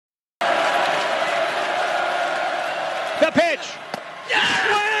The pitch.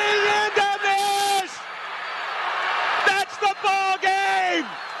 Swing and a miss. That's the ball game.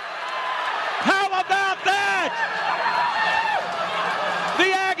 How about that? The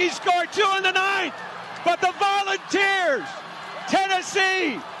Aggies scored 2 in the ninth, but the Volunteers,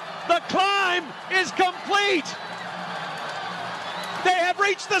 Tennessee, the climb is complete. They have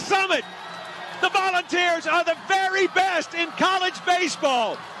reached the summit. The Volunteers are the very best in college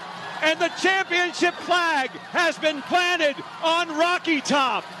baseball. And the championship flag has been planted on Rocky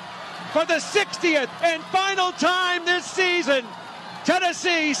Top. For the 60th and final time this season,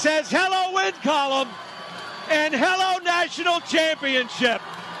 Tennessee says hello win column and hello national championship.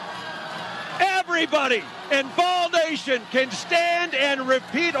 Everybody in Vol Nation can stand and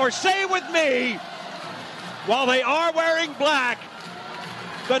repeat or say with me, while they are wearing black,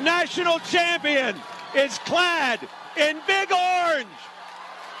 the national champion is clad in big orange.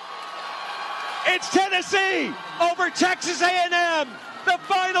 It's Tennessee over Texas A&M. The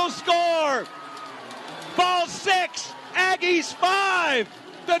final score, Vol 6, Aggies 5.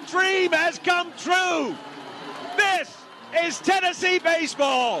 The dream has come true. This is Tennessee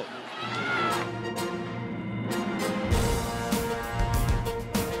baseball.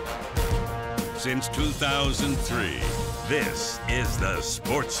 Since 2003, this is the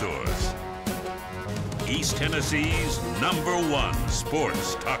Sports Source, East Tennessee's #1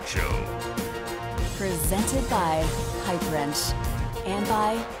 sports talk show. Presented by Pipe Wrench, and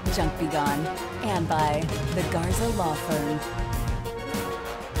by Junk Be Gone, and by the Garza Law Firm.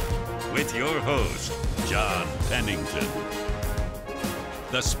 With your host, John Pennington.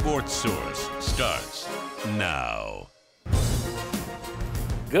 The Sports Source starts now.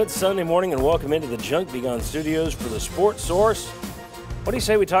 Good Sunday morning and welcome into the Junk Be Gone studios for the Sports Source. What do you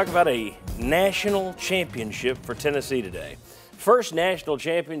say we talk about a national championship for Tennessee today? First national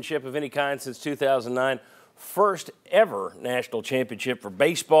championship of any kind since 2009. First ever national championship for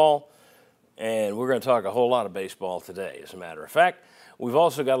baseball. And we're going to talk a whole lot of baseball today, as a matter of fact. We've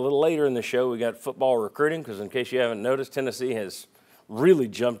also got a little later in the show, we got football recruiting, because in case you haven't noticed, Tennessee has really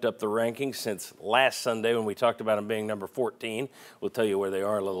jumped up the rankings since last Sunday when we talked about them being number 14. We'll tell you where they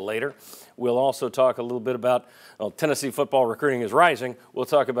are a little later. We'll also talk a little bit about Tennessee football recruiting is rising. We'll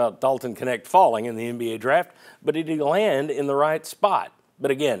talk about Dalton Knecht falling in the NBA draft, but did he land in the right spot? But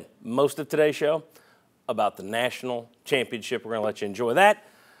again, most of today's show about the national championship. We're going to let you enjoy that.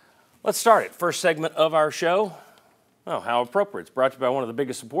 Let's start it. First segment of our show. Oh, how appropriate. It's brought to you by one of the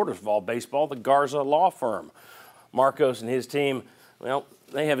biggest supporters of all baseball, the Garza Law Firm. Marcos and his team, well,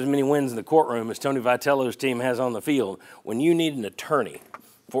 they have as many wins in the courtroom as Tony Vitello's team has on the field. When you need an attorney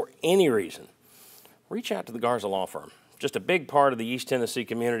for any reason, reach out to the Garza Law Firm. Just a big part of the East Tennessee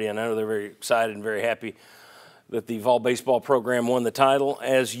community. I know they're very excited and very happy that the Vol baseball program won the title,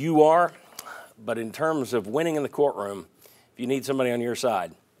 as you are. But in terms of winning in the courtroom, if you need somebody on your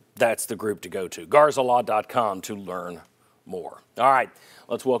side, that's the group to go to. GarzaLaw.com to learn more. All right,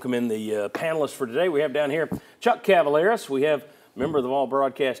 let's welcome in the panelists for today. We have down here Chuck Cavaleris. We have member of the Vol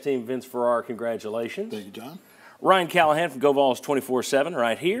broadcast team, Vince Farrar. Congratulations. Thank you, John. Ryan Callahan from GoVols 24/7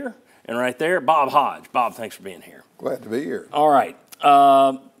 right here and right there. Bob Hodge. Bob, thanks for being here. Glad to be here. All right.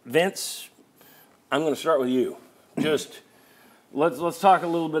 Vince, I'm going to start with you. Just let's talk a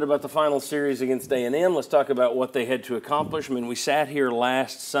little bit about the final series against A&M. Let's talk about what they had to accomplish. I mean, we sat here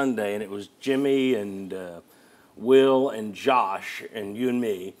last Sunday, and it was Jimmy and Will and Josh and you and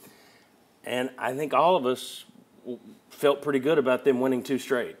me. And I think all of us felt pretty good about them winning 2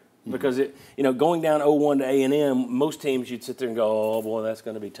 straight. Because, going down 0-1 to A&M, most teams you'd sit there and go, oh, boy, that's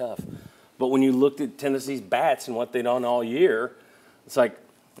going to be tough. But when you looked at Tennessee's bats and what they'd done all year, it's like,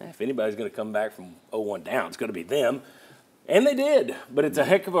 if anybody's going to come back from 0-1 down, it's going to be them. And they did. But it's a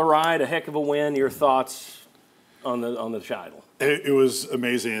heck of a ride, a heck of a win. Your thoughts on the title? It was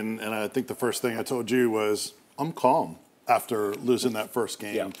amazing, and I think the first thing I told you was I'm calm after losing that first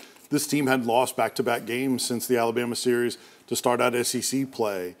game. Yeah. This team had lost back-to-back games since the Alabama series to start out SEC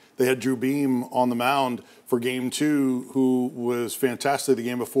play. They had Drew Beam on the mound for Game 2, who was fantastic the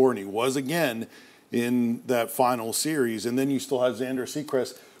game before, and he was again in that final series. And then you still had Xander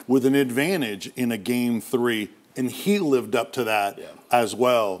Sechrest with an advantage in a Game 3, and he lived up to that as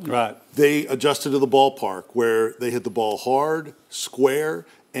well. Right. They adjusted to the ballpark where they hit the ball hard, square,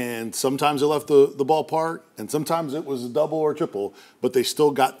 and sometimes they left the ballpark, and sometimes it was a double or triple, but they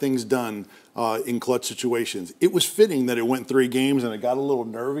still got things done in clutch situations. It was fitting that it went 3 games, and it got a little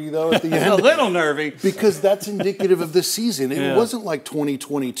nervy, though, at the end. A little nervy. Because that's indicative of this season. It wasn't like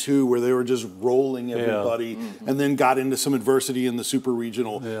 2022 where they were just rolling everybody and then got into some adversity in the Super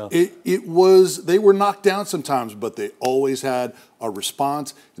Regional. Yeah. It was, they were knocked down sometimes, but they always had a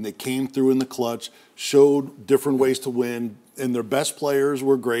response, and they came through in the clutch, showed different ways to win, and their best players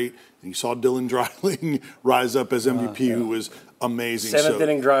were great. And you saw Dylan Dreiling rise up as MVP, who was amazing. 7th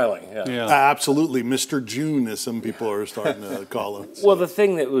inning Dreiling. Absolutely. Mr. June, as some people are starting to call him. So. Well, the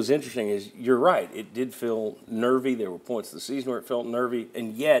thing that was interesting is you're right. It did feel nervy. There were points of the season where it felt nervy.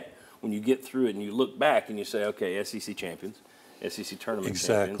 And yet, when you get through it and you look back and you say, okay, SEC champions, SEC tournament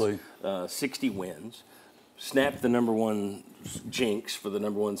champions, 60 wins, snapped the #1 jinx for the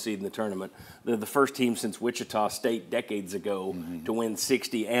 #1 seed in the tournament. They're the first team since Wichita State decades ago to win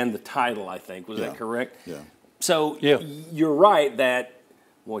 60 and the title, I think. Was that correct? Yeah. So you're right that,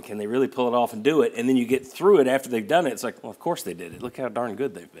 boy, can they really pull it off and do it? And then you get through it after they've done it. It's like, well, of course they did it. Look how darn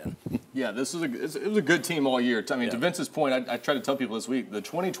good they've been. Yeah, it was a good team all year. I mean, to Vince's point, I tried to tell people this week, the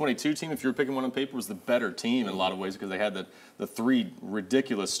 2022 team, if you were picking one on paper, was the better team in a lot of ways because they had the 3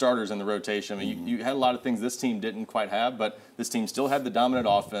 ridiculous starters in the rotation. I mean, you had a lot of things this team didn't quite have, but this team still had the dominant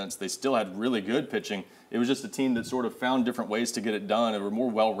offense. They still had really good pitching. It was just a team that sort of found different ways to get it done and were more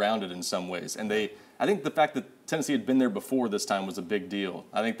well-rounded in some ways. And I think the fact that Tennessee had been there before this time was a big deal.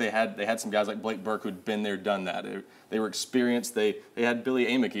 I think they had some guys like Blake Burke who'd been there, done that. They were experienced. They had Billy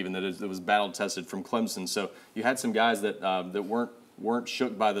Amick even that was battle tested from Clemson. So you had some guys that weren't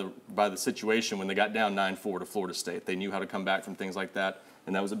shook by the situation when they got down 9-4 to Florida State. They knew how to come back from things like that,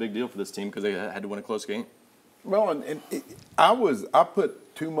 and that was a big deal for this team because they had to win a close game. Well, I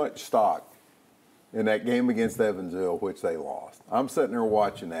put too much stock in that game against Evansville, which they lost. I'm sitting there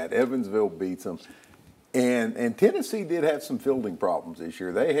watching that. Evansville beats them. And Tennessee did have some fielding problems this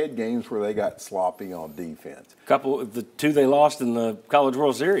year. They had games where they got sloppy on defense. The 2 they lost in the College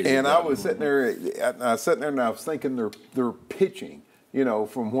World Series. And I was sitting there, and I was thinking their pitching,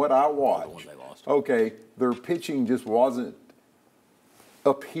 from what I watched. The one they lost. Okay, their pitching just wasn't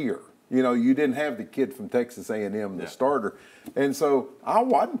up here. You didn't have the kid from Texas A&M, the starter. And so I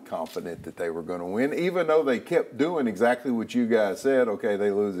wasn't confident that they were going to win, even though they kept doing exactly what you guys said. Okay,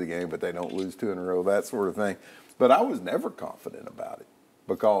 they lose a game, but they don't lose 2 in a row, that sort of thing. But I was never confident about it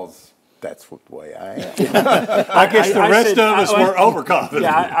because that's the way I am. I guess the rest of us were overconfident.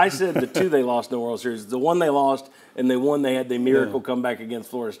 Yeah, I said the 2 they lost in the World Series. The one they lost and the one they had the miracle comeback against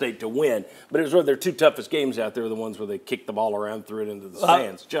Florida State to win. But it was really their 2 toughest games out there were the ones where they kicked the ball around, threw it into the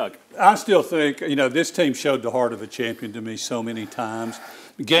stands. Chuck. I still think, this team showed the heart of a champion to me so many times.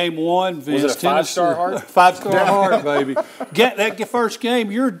 Game 1, Vince. Was it a 5-star heart? 5-star heart, baby. That first game,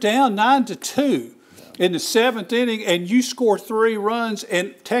 you're down 9-2. In the 7th inning, and you score 3 runs,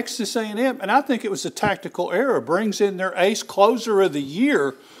 and Texas A&M, and I think it was a tactical error, brings in their ace closer of the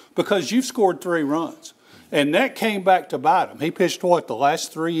year because you've scored 3 runs. And that came back to bite him. He pitched, the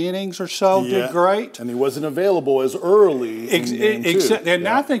last 3 innings or so, did great. And he wasn't available as early in game 2. And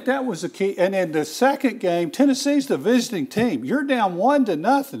I think that was the key. And in the second game, Tennessee's the visiting team. You're down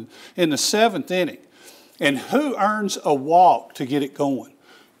 1-0 in the 7th inning. And who earns a walk to get it going?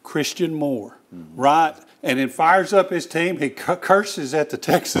 Christian Moore. Right, and then fires up his team. He curses at the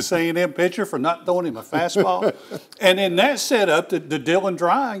Texas A&M pitcher for not throwing him a fastball. And then that set up the Dylan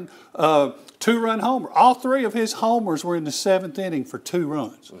Dreiling 2-run homer. All 3 of his homers were in the 7th inning for 2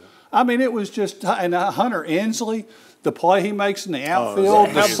 runs. I mean, it was just – and Hunter Ensley, the play he makes in the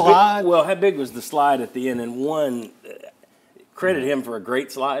outfield, the slide. How big was the slide at the end? And one, credit him for a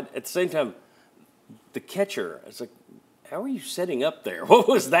great slide. At the same time, the catcher, it's like, how are you setting up there? What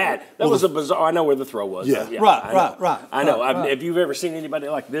was that? That was a bizarre. I know where the throw was. Yeah, right. I know. Have you ever seen anybody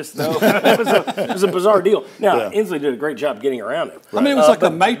like this, though? It was a bizarre deal. Now, Inslee did a great job getting around him. I mean, it was like a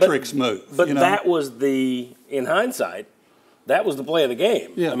Matrix move. But that was in hindsight, that was the play of the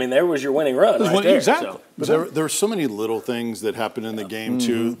game. Yeah. I mean, there was your winning run right there. Exactly. So. But there were so many little things that happened in the game,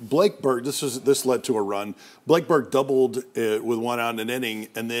 too. Blake Burke, this led to a run. Blake Burke doubled with 1 out in an inning,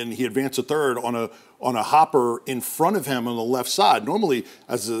 and then he advanced a third on a hopper in front of him on the left side. Normally,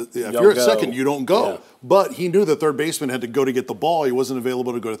 if you're at second, you don't go. Yeah. But he knew the third baseman had to go to get the ball. He wasn't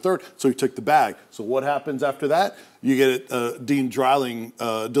available to go to third, so he took the bag. So what happens after that? You get Dylan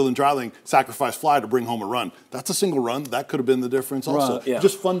Dreiling sacrifice fly to bring home a run. That's a single run. That could have been the difference also. Right, yeah.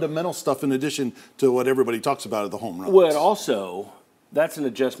 Just fundamental stuff in addition to what everybody talks about at the home runs. Well, also, that's an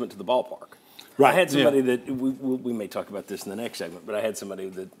adjustment to the ballpark. Right. I had somebody that we may talk about this in the next segment, but I had somebody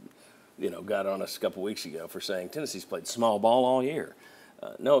that got on us a couple weeks ago for saying Tennessee's played small ball all year.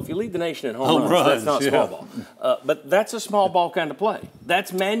 No, if you lead the nation in home runs, that's not small ball. But that's a small ball kind of play.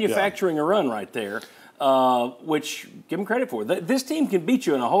 That's manufacturing a run right there, which give them credit for. This team can beat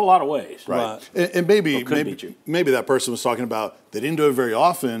you in a whole lot of ways. Right. And maybe that person was talking about they didn't do it very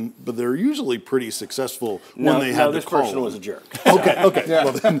often, but they're usually pretty successful when they had this to call person was a jerk. Okay. Yeah.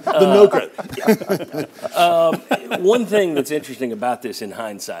 Well, then no credit. One thing that's interesting about this in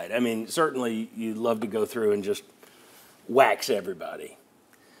hindsight, I mean, certainly you'd love to go through and just wax everybody.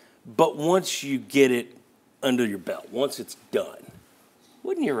 But once you get it under your belt, once it's done,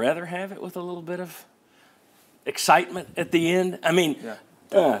 wouldn't you rather have it with a little bit of excitement at the end? I mean,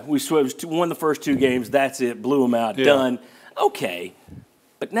 we won the first 2 games, that's it, blew them out, done. Okay,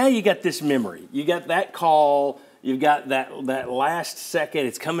 but now you got this memory. You got that call, you've got that last second,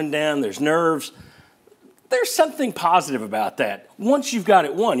 it's coming down, there's nerves. There's something positive about that. Once you've got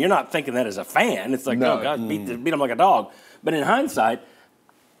it won, you're not thinking that as a fan. It's like, oh, God, beat them like a dog. But in hindsight,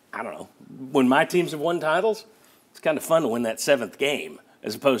 I don't know. When my teams have won titles, it's kind of fun to win that 7th game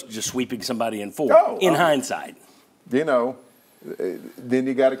as opposed to just sweeping somebody in 4. In hindsight. You know, then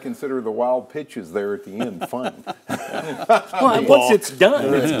you got to consider the wild pitches there at the end fun. Well, once it's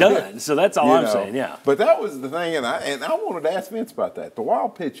done, it's done. So that's all I'm saying, yeah. But that was the thing, and I wanted to ask Vince about that. The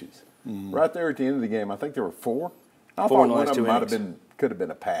wild pitches, right there at the end of the game, I think there were 4. I thought one of them could have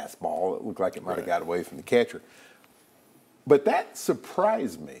been a pass ball. It looked like it might have got away from the catcher. But that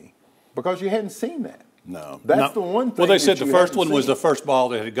surprised me because you hadn't seen that. No. That's the one thing. Well, they said the first one was the first ball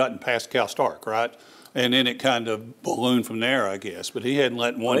that had gotten past Cal Stark, right? And then it kind of ballooned from there, I guess. But he hadn't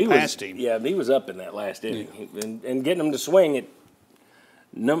let one past him. Yeah, he was up in that last inning. And getting him to swing at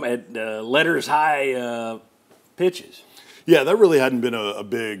letters high pitches. Yeah, that really hadn't been a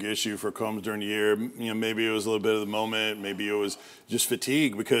big issue for Combs during the year. You know, maybe it was a little bit of the moment. Maybe it was just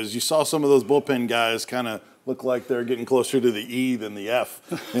fatigue because you saw some of those bullpen guys kind of look like they're getting closer to the E than the F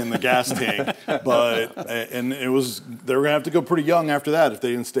in the gas tank. And it was they were going to have to go pretty young after that if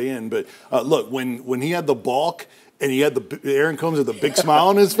they didn't stay in. But look, when he had the balk and he had Aaron Combs with a big smile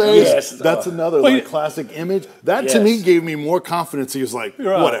on his face, that's another classic image. That to me gave me more confidence. He was like,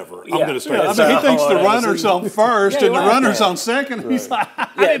 whatever, I'm going to start. I mean, he thinks the runner's on first and the runner's on second. He's like, I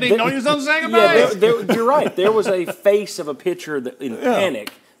didn't even know he was on second base. You're right. There was a face of a pitcher in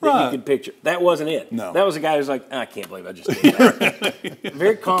panic that you could picture. That wasn't it. No. That was a guy who's like, I can't believe I just did that.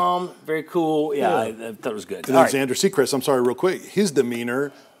 Very calm, very cool. Yeah, I thought it was good. And then Xander Sechrist, I'm sorry, real quick. His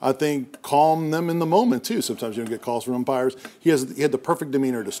demeanor, I think, calmed them in the moment, too. Sometimes you don't get calls from umpires. He had the perfect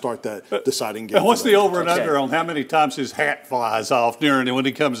demeanor to start that deciding game. And what's the over and under on how many times his hat flies off during when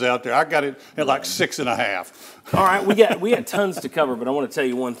he comes out there? I got it at like 6.5. All right, we got tons to cover, but I want to tell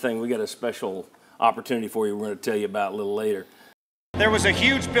you one thing. We got a special opportunity for you we're going to tell you about a little later. There was a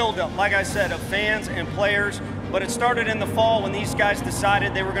huge buildup, like I said, of fans and players, but it started in the fall when these guys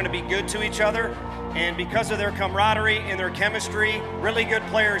decided they were going to be good to each other. And because of their camaraderie and their chemistry, really good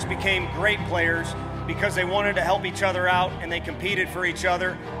players became great players because they wanted to help each other out and they competed for each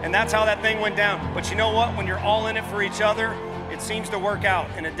other. And that's how that thing went down. But you know what? When you're all in it for each other, it seems to work out.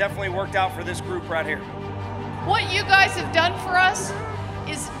 And it definitely worked out for this group right here. What you guys have done for us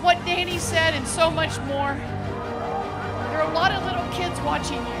is what Danny said and so much more. There are a lot of little kids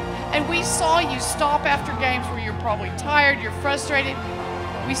watching you, and we saw you stop after games where you're probably tired, you're frustrated.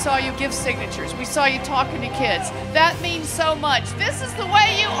 We saw you give signatures. We saw you talking to kids. That means so much. This is the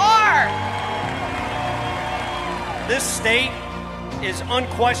way you are. This state is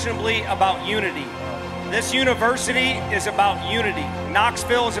unquestionably about unity. This university is about unity.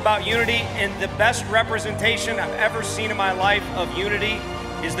 Knoxville is about unity, and the best representation I've ever seen in my life of unity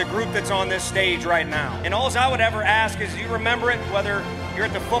is the group that's on this stage right now. And all I would ever ask is you remember it, whether you're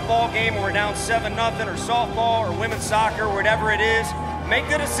at the football game or we're down 7-0 or softball or women's soccer, whatever it is, make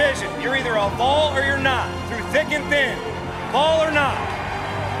the decision. You're either a Vol or you're not, through thick and thin, Vol or not.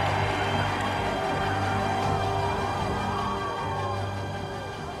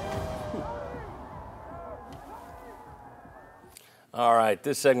 All right,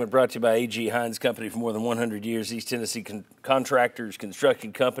 this segment brought to you by A.G. Hines Company for more than 100 years. East Tennessee contractors,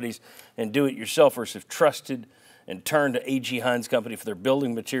 construction companies, and do-it-yourselfers have trusted and turned to A.G. Hines Company for their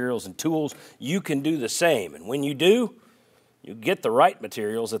building materials and tools. You can do the same, and when you do, you get the right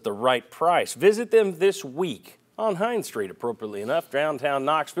materials at the right price. Visit them this week on Hines Street, appropriately enough, downtown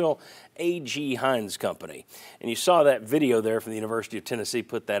Knoxville, A.G. Hines Company. And you saw that video there from the University of Tennessee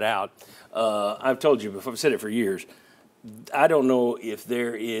put that out. I've told you before, I've said it for years, I don't know if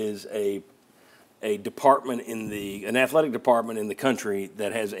there is a department an athletic department in the country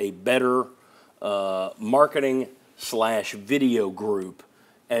that has a better marketing/video group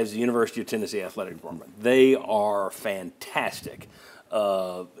as the University of Tennessee Athletic Department. They are fantastic.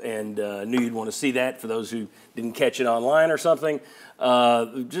 and knew you'd want to see that for those who didn't catch it online or something.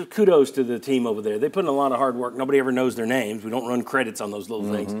 Just kudos to the team over there. They put in a lot of hard work. Nobody ever knows their names. We don't run credits on those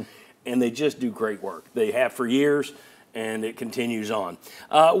little things. And they just do great work. They have for years, and it continues on.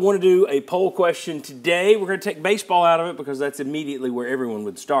 I want to do a poll question today. We're going to take baseball out of it because that's immediately where everyone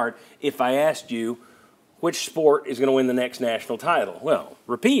would start if I asked you which sport is going to win the next national title. Well,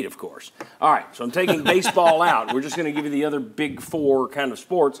 repeat, of course. All right, so I'm taking baseball out. We're just going to give you the other big four kind of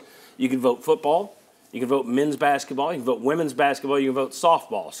sports. You can vote football. You can vote men's basketball. You can vote women's basketball. You can vote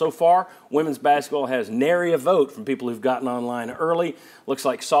softball. So far, women's basketball has nary a vote from people who've gotten online early. Looks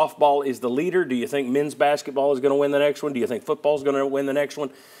like softball is the leader. Do you think men's basketball is going to win the next one? Do you think football is going to win the next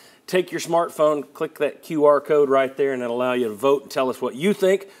one? Take your smartphone, click that QR code right there, and it'll allow you to vote and tell us what you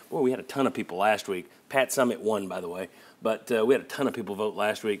think. Well, we had a ton of people last week. Pat Summit won, by the way, but we had a ton of people vote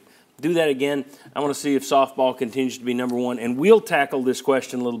last week. Do that again. I want to see if softball continues to be number one, and we'll tackle this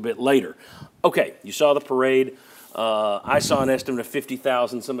question a little bit later. Okay, you saw the parade. I saw an estimate of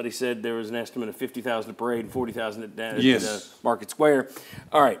 50,000. Somebody said there was an estimate of 50,000 at parade and 40,000 at Market Square.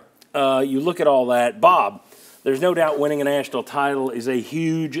 All right, you look at all that. Bob, there's no doubt winning a national title is a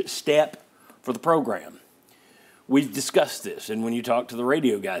huge step for the program. We've discussed this, and when you talk to the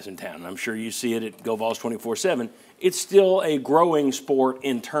radio guys in town, and I'm sure you see it at Go Vols 24/7, it's still a growing sport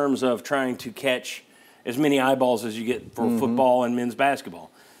in terms of trying to catch as many eyeballs as you get for football and men's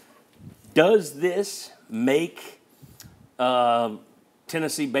basketball. Does this make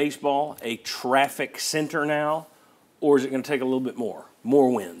Tennessee baseball a traffic center now, or is it going to take a little bit more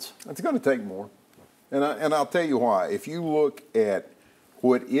wins? It's going to take more, and I'll tell you why. If you look at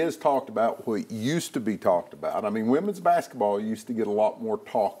what is talked about, what used to be talked about, I mean, women's basketball used to get a lot more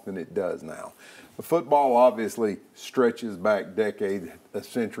talk than it does now. The football obviously stretches back decades, a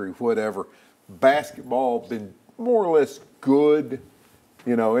century, whatever. Basketball been more or less good,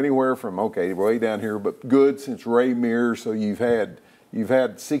 you know, anywhere from, okay, way down here, but good since Ray Mears, so you've had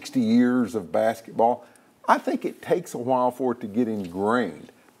 60 years of basketball. I think it takes a while for it to get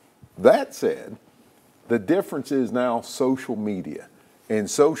ingrained. That said, the difference is now social media. And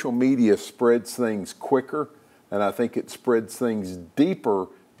social media spreads things quicker, and I think it spreads things deeper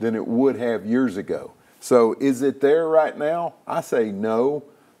than it would have years ago. So is it there right now? I say no,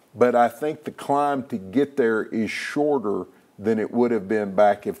 but I think the climb to get there is shorter than it would have been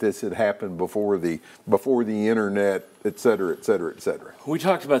back if this had happened before the internet, et cetera, et cetera, et cetera. We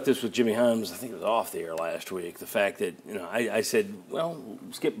talked about this with Jimmy Holmes, I think it was off the air last week, the fact that, you know, I said, well,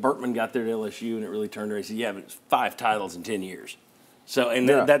 Skip Bertman got there to LSU and it really turned around. He said, yeah, but it's 5 titles in 10 years. So, and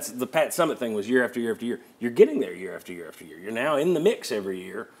that's the Pat Summit thing was year after year after year. You're getting there year after year after year. You're now in the mix every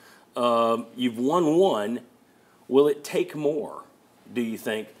year. You've won one. Will it take more, do you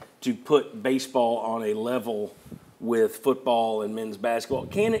think, to put baseball on a level with football and men's basketball?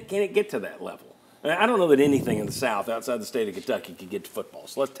 Can it get to that level? I don't know that anything in the South outside the state of Kentucky could get to football,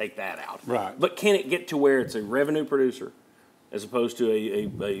 so let's take that out. Right. But can it get to where it's a revenue producer as opposed to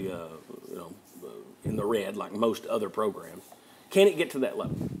in the red like most other programs? Can it get to that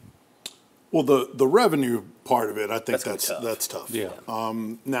level? Well, the revenue part of it, I think that's tough. Yeah.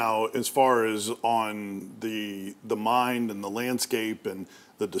 Now, as far as on the mind and the landscape and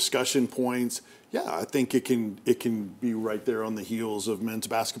the discussion points, yeah, I think it can be right there on the heels of men's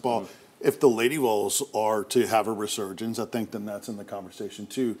basketball. Mm-hmm. If the Lady Vols are to have a resurgence, I think then that's in the conversation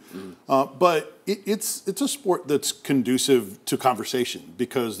too. Mm-hmm. But it's a sport that's conducive to conversation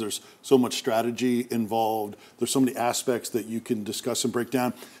because there's so much strategy involved. There's so many aspects that you can discuss and break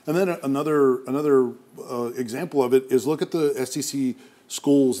down. And then another example of it is look at the SEC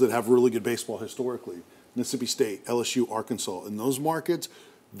schools that have really good baseball historically. Mississippi State, LSU, Arkansas. In those markets,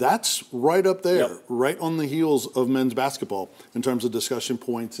 that's right up there, right on the heels of men's basketball in terms of discussion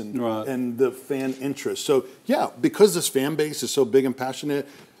points and the fan interest. So, yeah, because this fan base is so big and passionate,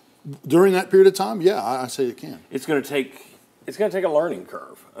 during that period of time, yeah, I say it can. It's going to take a learning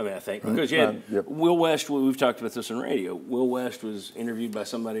curve, I mean, I think, because Will West, we've talked about this on radio, Will West was interviewed by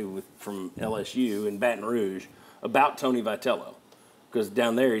somebody from LSU in Baton Rouge about Tony Vitello, because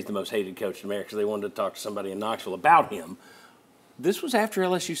down there he's the most hated coach in America, so they wanted to talk to somebody in Knoxville about him. This was after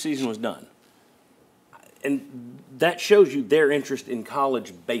LSU season was done. And that shows you their interest in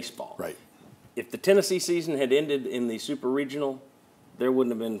college baseball. Right. If the Tennessee season had ended in the Super Regional, there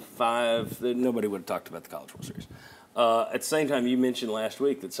wouldn't have been 5. Nobody would have talked about the College World Series. At the same time, you mentioned last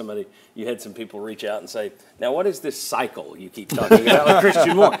week that you had some people reach out and say, now what is this cycle you keep talking about with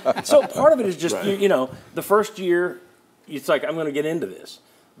Christian Moore? So part of it is just, the first year, it's like, I'm going to get into this.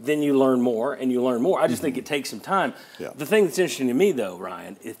 Then you learn more and you learn more. I just think it takes some time. Yeah. The thing that's interesting to me, though,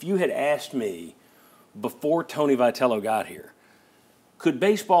 Ryan, if you had asked me before Tony Vitello got here, could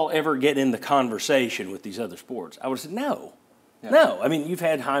baseball ever get in the conversation with these other sports? I would have said no. Yeah. No. I mean, you've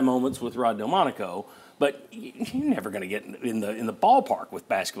had high moments with Rod Delmonico, but you're never going to get in the ballpark with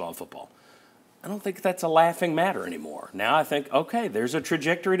basketball and football. I don't think that's a laughing matter anymore. Now I think, okay, there's a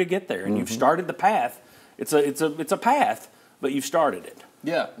trajectory to get there, and you've started the path. It's a path, but you've started it.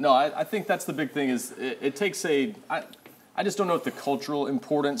 Yeah, no, I think that's the big thing is it takes I just don't know if the cultural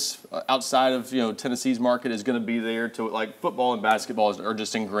importance outside of Tennessee's market is going to be there to like football and basketball are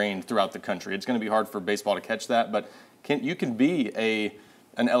just ingrained throughout the country. It's going to be hard for baseball to catch that, but you can be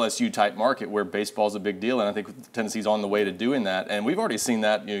an LSU type market where baseball is a big deal, and I think Tennessee's on the way to doing that. And we've already seen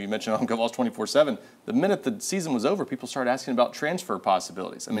that. You mentioned on GovLoss 24/7. The minute the season was over, people started asking about transfer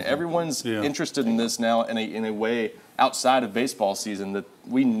possibilities. I mean, everyone's interested in this now in a way outside of baseball season that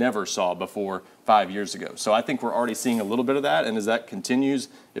we never saw before 5 years ago. So I think we're already seeing a little bit of that, and as that continues,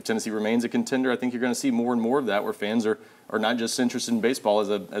 if Tennessee remains a contender, I think you're going to see more and more of that, where fans are not just interested in baseball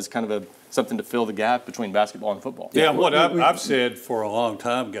as kind of something to fill the gap between basketball and football. Yeah, what I've said for a long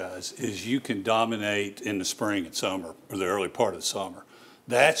time, guys, is you can dominate in the spring and summer, or the early part of the summer.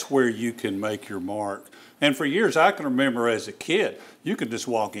 That's where you can make your mark. And for years, I can remember as a kid, you could just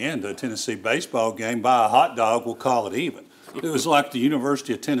walk into a Tennessee baseball game, buy a hot dog, we'll call it even. It was like the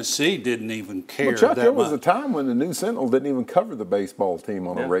University of Tennessee didn't even care. Well, Chuck, there was much. a time when the News Sentinel didn't even cover the baseball team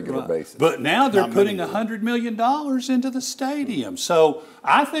on a regular basis. But now they're putting $100 million into the stadium. So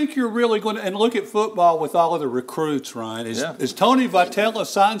I think you're really going to – and look at football with all of the recruits, Ryan. As Tony Vitello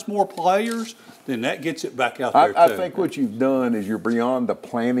signs more players, then that gets it back out there, too. I think what you've done is you're beyond the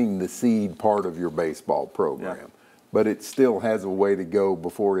planting the seed part of your baseball program. Yeah. But it still has a way to go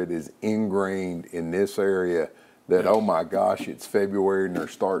before it is ingrained in this area that, oh my gosh, it's February and they're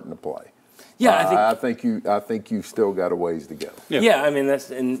starting to play. Yeah, I think you've still got a ways to go. Yeah, I mean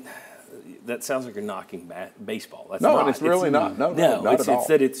that sounds like you're knocking baseball. That's no, not. It's really not. No, not it's, at all. It's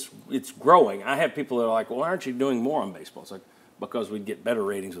that it's growing. I have people that are like, well, why aren't you doing more on baseball? It's like, because we'd get better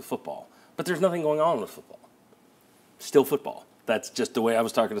ratings with football. But there's nothing going on with football. Still football. That's just the way I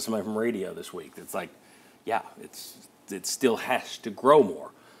was talking to somebody from radio this week. It's like, yeah, it still has to grow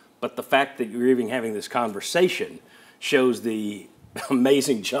more. But the fact that you're even having this conversation shows the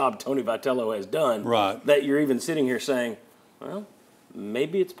amazing job Tony Vitello has done. Right. That you're even sitting here saying, well,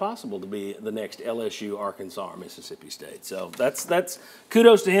 maybe it's possible to be the next LSU, Arkansas, or Mississippi State. So that's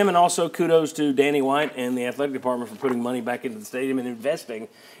kudos to him, and also kudos to Danny White and the athletic department for putting money back into the stadium and investing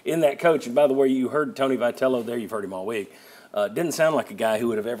in that coach. And by the way, you heard Tony Vitello there. You've heard him all week. Didn't sound like a guy who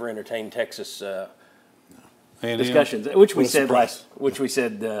would have ever entertained Texas discussions, which we said last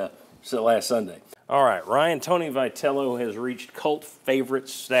Sunday. All right, Ryan, Tony Vitello has reached cult favorite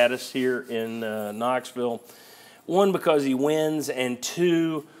status here in Knoxville. One, because he wins, and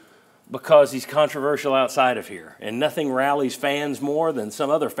two, because he's controversial outside of here. And nothing rallies fans more than some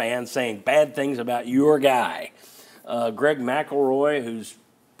other fans saying bad things about your guy. Greg McElroy, who's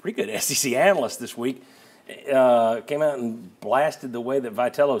a pretty good SEC analyst this week, came out and blasted the way that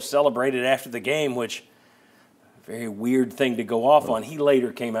Vitello celebrated after the game, which very weird thing to go off on. He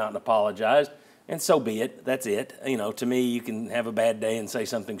later came out and apologized, and so be it. That's it. To me, you can have a bad day and say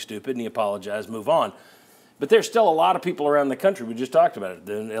something stupid, and he apologized, move on. But there's still a lot of people around the country. We just talked about it.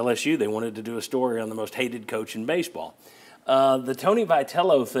 In LSU, they wanted to do a story on the most hated coach in baseball. The Tony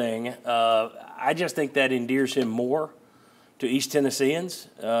Vitello thing, I just think that endears him more to East Tennesseans.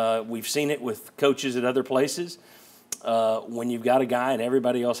 We've seen it with coaches at other places. When you've got a guy and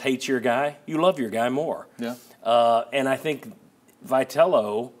everybody else hates your guy, you love your guy more. Yeah. And I think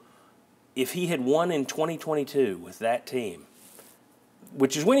Vitello, if he had won in 2022 with that team,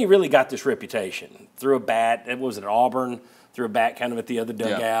 which is when he really got this reputation, threw a bat, it was at Auburn, threw a bat kind of at the other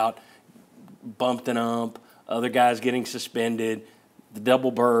dugout, bumped an ump, other guys getting suspended, the double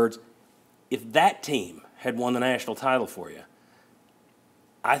birds. If that team had won the national title for you,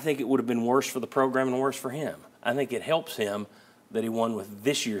 I think it would have been worse for the program and worse for him. I think it helps him that he won with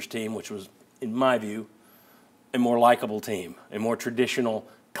this year's team, which was, in my view, a more likable team, a more traditional,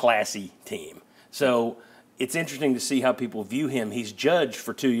 classy team. So it's interesting to see how people view him. He's judged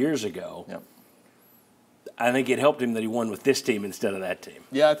for 2 years ago. Yep. I think it helped him that he won with this team instead of that team.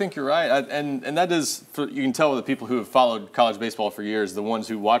 Yeah, I think you're right. And that is, you can tell with the people who have followed college baseball for years, the ones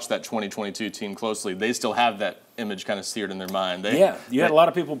who watch that 2022 team closely, they still have that image kind of seared in their mind. You had a lot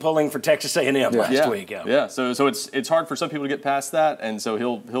of people pulling for Texas A&M last week. Yeah, so it's hard for some people to get past that, and so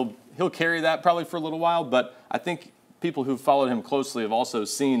he'll carry that probably for a little while. But I think people who followed him closely have also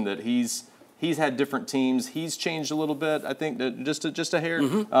seen that he's He's had different teams. He's changed a little bit, I think, just a hair.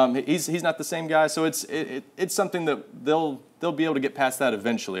 Mm-hmm. He's not the same guy, so it's something that they'll be able to get past that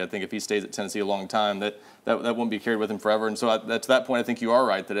eventually. I think if he stays at Tennessee a long time, that won't be carried with him forever. And so to that point, I think you are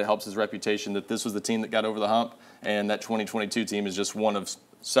right that it helps his reputation that this was the team that got over the hump, and that 2022 team is just one of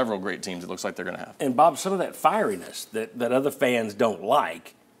several great teams it looks like they're going to have. And Bob, some of that fieriness that other fans don't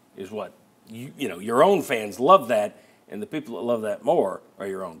like is what your own fans love that, and the people that love that more are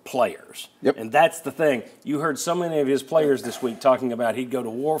your own players. Yep. And that's the thing. You heard so many of his players this week talking about he'd go to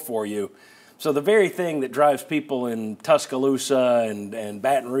war for you. So the very thing that drives people in Tuscaloosa and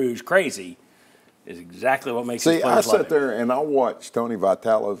Baton Rouge crazy is exactly what makes his players I sat there and I watched Tony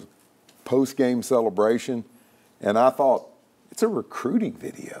Vitello's post-game celebration, and I thought, it's a recruiting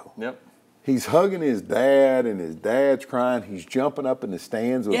video. Yep. He's hugging his dad, and his dad's crying. He's jumping up in the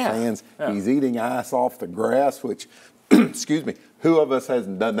stands with fans. Yeah. He's eating ice off the grass, which, excuse me, who of us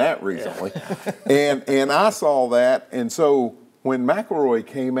hasn't done that recently? Yeah. and I saw that, and so when McElroy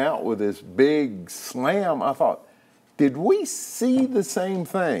came out with this big slam, I thought, did we see the same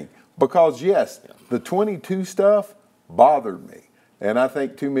thing? Because, yes, the 22 stuff bothered me. And I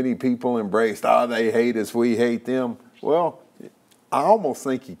think too many people embraced, they hate us, we hate them. Well, I almost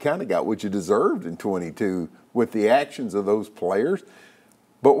think you kind of got what you deserved in 22 with the actions of those players.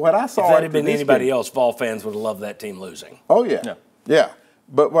 But what I saw, if that had been anybody else, Vol fans would have loved that team losing. Oh, yeah.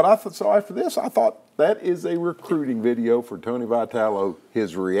 But what I saw after this, I thought that is a recruiting video for Tony Vitello.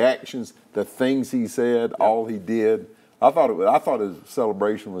 His reactions, the things he said, all he did. I thought his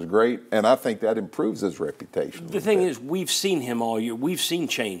celebration was great, and I think that improves his reputation. The thing is, we've seen him all year. We've seen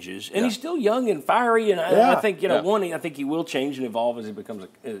changes, and he's still young and fiery. And I think I think he will change and evolve as he becomes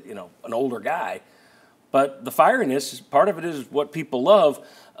an older guy. But the fieriness, part of it is what people love.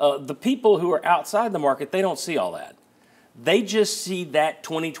 The people who are outside the market, they don't see all that. They just see that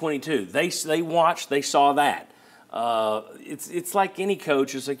 2022. They watched, they saw that. It's like any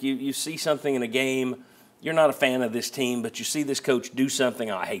coach. It's like you see something in a game. You're not a fan of this team, but you see this coach do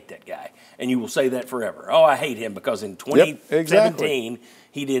something, I hate that guy. And you will say that forever. Oh, I hate him because in 2017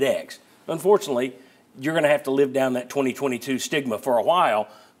 he did X. Unfortunately, you're going to have to live down that 2022 stigma for a while.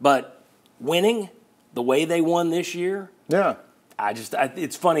 But winning the way they won this year,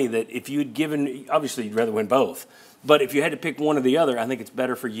 it's funny that if you'd given, obviously you'd rather win both. But if you had to pick one or the other, I think it's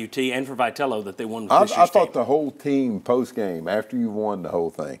better for UT and for Vitello that they won this year's I thought team. the whole team post-game, after you won the whole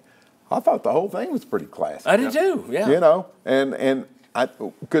thing, I thought the whole thing was pretty classy. I did too, yeah. And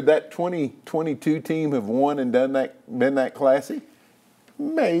could that 2022 team have won and been that classy?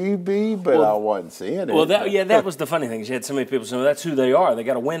 Maybe, but I wasn't seeing it. Well, that was the funny thing. You had so many people saying, well, that's who they are. They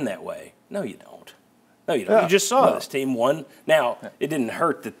got to win that way. No, you don't. No, you don't. Yeah, you just saw this team won. Now, it didn't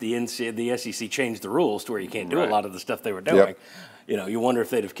hurt that the SEC changed the rules to where you can't do a lot of the stuff they were doing. Yep. You wonder if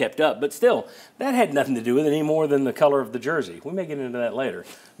they'd have kept up. But still, that had nothing to do with it any more than the color of the jersey. We may get into that later.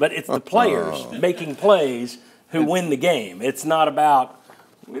 But it's the players making plays who win the game. It's not about,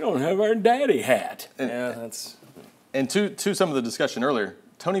 we don't have our daddy hat. And to some of the discussion earlier,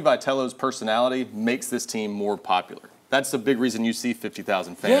 Tony Vitello's personality makes this team more popular. That's the big reason you see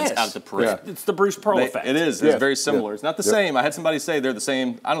 50,000 fans out at the parade. Yeah. It's the Bruce Pearl effect. It is. It's very similar. It's not the same. I had somebody say they're the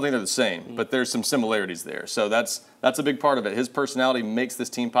same. I don't think they're the same, but there's some similarities there. So that's a big part of it. His personality makes this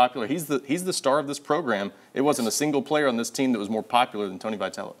team popular. He's the star of this program. It wasn't a single player on this team that was more popular than Tony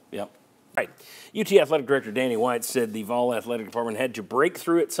Vitello. Yep. All right. UT Athletic Director Danny White said the Vol Athletic Department had to break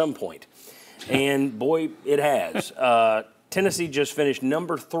through at some point. And, boy, it has. Tennessee just finished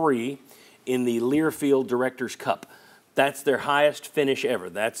number 3 in the Learfield Directors' Cup. That's their highest finish ever.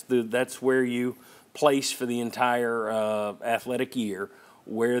 That's where you place for the entire athletic year,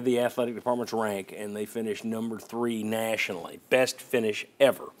 where the athletic departments rank, and they finished number 3 nationally. Best finish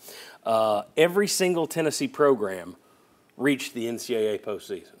ever. Every single Tennessee program reached the NCAA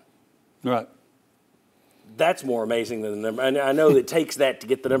postseason. Right. That's more amazing than the number. I know it takes that to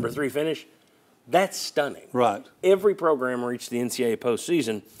get the number 3 finish. That's stunning. Right. Every program reached the NCAA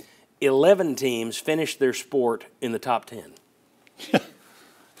postseason. 11 teams finished their sport in the top 10.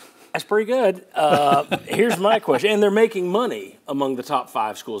 That's pretty good. Here's my question. And they're making money among the top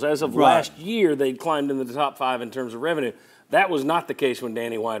 5 schools. As of last year, they'd climbed into the top 5 in terms of revenue. That was not the case when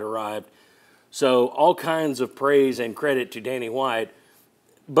Danny White arrived. So all kinds of praise and credit to Danny White,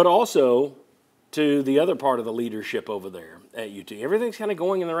 but also to the other part of the leadership over there at UT. Everything's kind of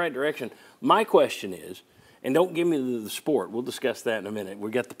going in the right direction. My question is, and don't give me the sport. We'll discuss that in a minute. We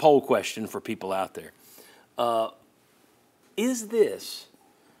got the poll question for people out there. Is this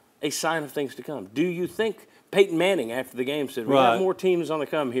a sign of things to come? Do you think Peyton Manning after the game said, we have more teams on the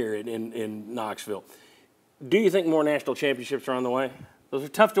come here in Knoxville? Do you think more national championships are on the way? Those are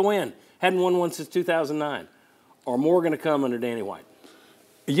tough to win. Hadn't won one since 2009. Are more going to come under Danny White?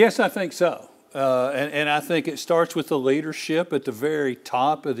 Yes, I think so. And I think it starts with the leadership at the very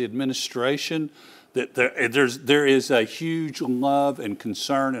top of the administration. That there is a huge love and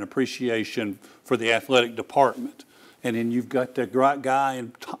concern and appreciation for the athletic department. And then you've got the right guy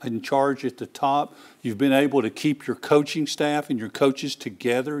in charge at the top. You've been able to keep your coaching staff and your coaches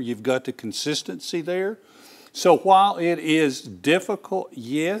together. You've got the consistency there. So while it is difficult,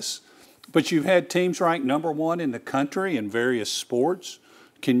 yes, but you've had teams ranked number 1 in the country in various sports.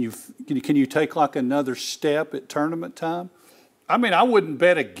 Can you take like another step at tournament time? I mean, I wouldn't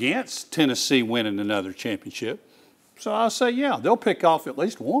bet against Tennessee winning another championship. So I'll say, yeah, they'll pick off at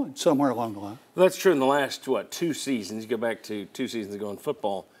least one somewhere along the line. Well, that's true in the last, 2 seasons. You go back to 2 seasons ago in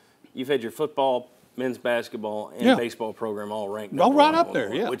football. You've had your football, men's basketball, and baseball program all ranked. All right up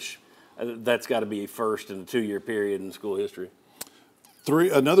there, yeah. Which that's got to be a first in a 2-year period in school history.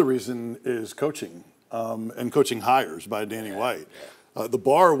 Another reason is coaching and coaching hires by Danny White. The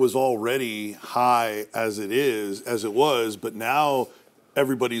bar was already high as it was, but now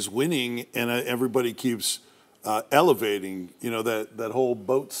everybody's winning and everybody keeps elevating. That whole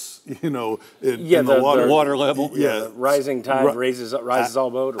boats, in the water level. Yeah, rising tide rises all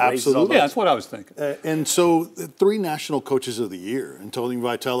boats. Absolutely, that's what I was thinking. And so, 3 national coaches of the year: Tony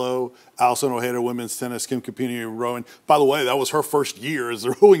Vitello, Allison Ojeda, women's tennis, Kim Capini, rowing. By the way, that was her first year as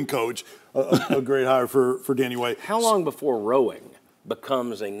the rowing coach. A great hire for Danny White. How long before rowing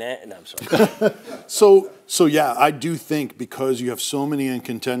becomes I'm sorry. So yeah, I do think because you have so many in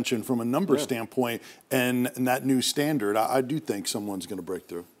contention from a number standpoint and that new standard, I do think someone's going to break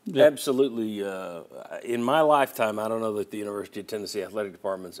through. Yeah. Absolutely. In my lifetime, I don't know that the University of Tennessee Athletic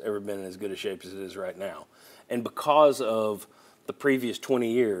Department's ever been in as good a shape as it is right now. And because of the previous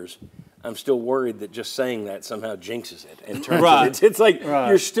 20 years, I'm still worried that just saying that somehow jinxes it. In terms of it's like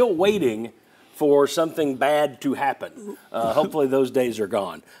you're still waiting for something bad to happen. Hopefully those days are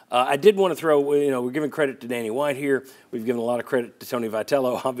gone. I did want to throw, we're giving credit to Danny White here. We've given a lot of credit to Tony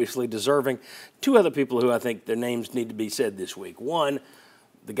Vitello, obviously deserving. 2 other people who I think their names need to be said this week. One,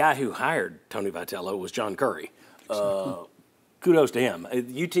 the guy who hired Tony Vitello was John Curry. Kudos to him.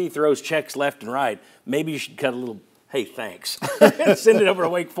 UT throws checks left and right. Maybe you should cut a little, hey, thanks. Send it over to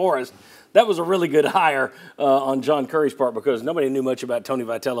Wake Forest. That was a really good hire on John Curry's part because nobody knew much about Tony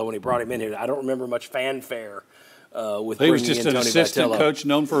Vitello when he brought him in here. I don't remember much fanfare with bringing in Tony Vitello. He was just an assistant coach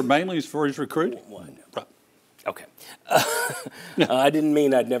known mainly for his recruiting. Okay. I didn't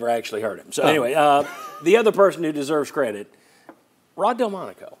mean I'd never actually heard him. So anyway, the other person who deserves credit, Rod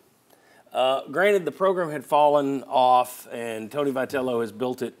Delmonico. Granted, the program had fallen off and Tony Vitello has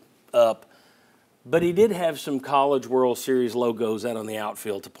built it up. But he did have some College World Series logos out on the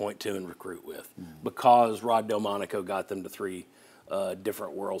outfield to point to and recruit with because Rod Delmonico got them to 3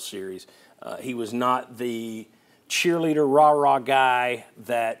 different World Series. He was not the cheerleader, rah-rah guy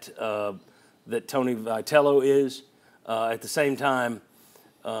that Tony Vitello is. At the same time,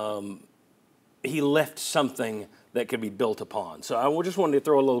 he left something that could be built upon. So I just wanted to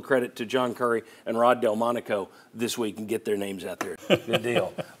throw a little credit to John Curry and Rod Delmonico this week and get their names out there. Good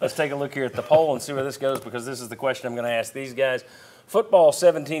deal. Let's take a look here at the poll and see where this goes because this is the question I'm going to ask these guys. Football,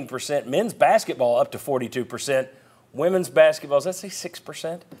 17%. Men's basketball up to 42%. Women's basketball, does that say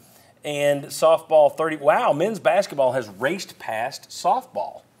 6%? And softball, 30%. Wow, men's basketball has raced past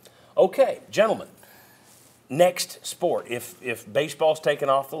softball. Okay, gentlemen. Next sport. If baseball's taken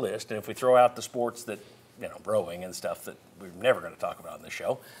off the list and if we throw out the sports that rowing and stuff that we're never going to talk about in this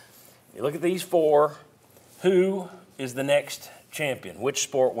show. You look at these 4, who is the next champion? Which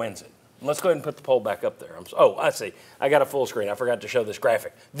sport wins it? Let's go ahead and put the poll back up there. I see. I got a full screen. I forgot to show this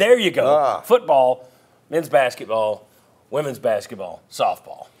graphic. There you go. Football, men's basketball, women's basketball,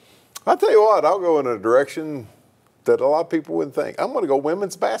 softball. I'll tell you what, I'll go in a direction that a lot of people wouldn't think. I'm going to go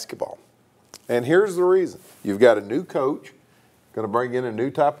women's basketball. And here's the reason. You've got a new coach, going to bring in a new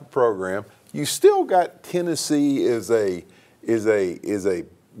type of program. You still got Tennessee is a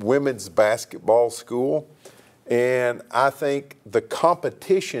women's basketball school, and I think the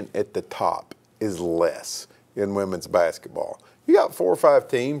competition at the top is less in women's basketball. You got 4 or 5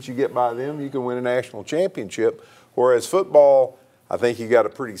 teams, you get by them, you can win a national championship, whereas football, I think you got a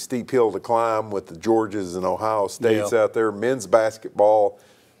pretty steep hill to climb with the Georgias and Ohio States out there. Men's basketball,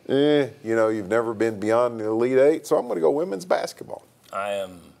 you've never been beyond the Elite 8, so I'm going to go women's basketball. I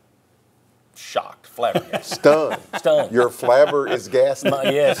am shocked, flabbergasted. Stunned. Your flabber is gassed.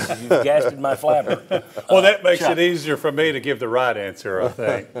 Yes, you've gasted my flabber. Well, that makes it easier for me to give the right answer, I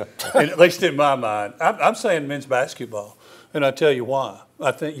think, at least in my mind. I'm saying men's basketball, and I'll tell you why.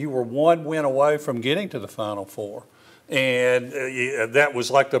 I think you were 1 win away from getting to the Final Four. And that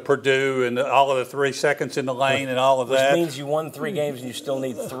was like the Purdue and all of the 3 seconds in the lane and all of that. Which means you won 3 games and you still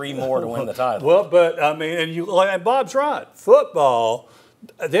need 3 more to win the title. Well, but I mean, and Bob's right. Football,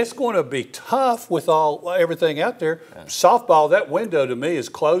 that's going to be tough with everything out there. Yeah. Softball, that window to me is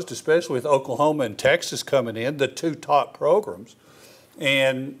closed, especially with Oklahoma and Texas coming in, the 2 top programs.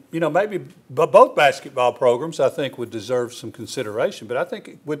 And, maybe both basketball programs I think would deserve some consideration, but I think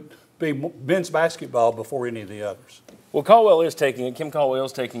it would be men's basketball before any of the others. Well, Kim Caldwell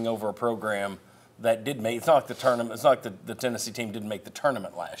is taking over a program that did make, it's not like the tournament, it's not like the Tennessee team didn't make the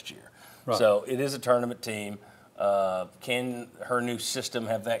tournament last year. Right. So it is a tournament team. Can her new system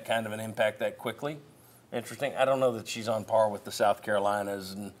have that kind of an impact that quickly? Interesting. I don't know that she's on par with the South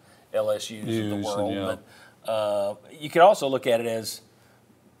Carolinas and LSUs of the world, but you could also look at it as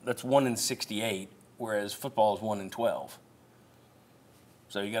that's 1 in 68, whereas football is 1 in 12.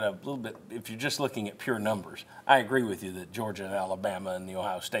 So you got a little bit, if you're just looking at pure numbers, I agree with you that Georgia and Alabama and the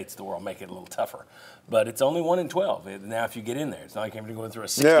Ohio States of the world make it a little tougher. But it's only 1 in 12. Now if you get in there, it's not like you're going through a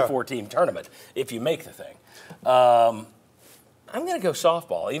 64-team tournament if you make the thing. I'm going to go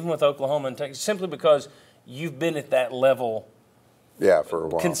softball, even with Oklahoma and Texas, simply because you've been at that level for a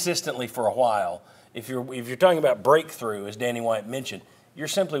while. Consistently for a while. If you're talking about breakthrough, as Danny White mentioned, you're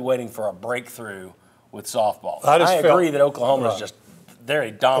simply waiting for a breakthrough with softball. I agree that Oklahoma is just they're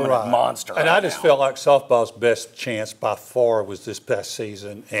a dominant monster. And I just felt like softball's best chance by far was this past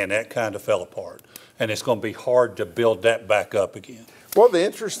season, and that kind of fell apart. And it's going to be hard to build that back up again. Well, the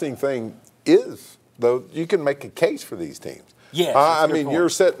interesting thing is, though, you can make a case for these teams. Yes. I mean, you're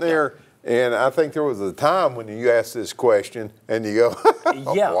sitting there, and I think there was a time when you asked this question, and you go,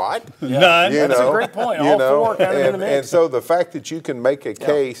 what? Yeah. None. That's a great point. All 4 kind of in the mix. And so the fact that you can make a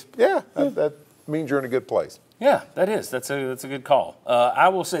case, that means you're in a good place. Yeah, that is. That's a good call. I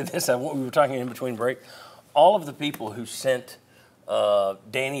will say this. We were talking in between break. All of the people who sent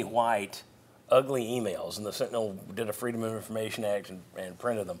Danny White ugly emails, and the Sentinel did a Freedom of Information Act and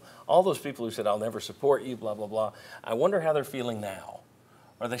printed them, all those people who said, I'll never support you, blah, blah, blah, I wonder how they're feeling now.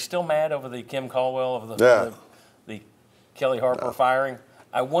 Are they still mad over the Kim Caldwell, over the Kelly Harper firing?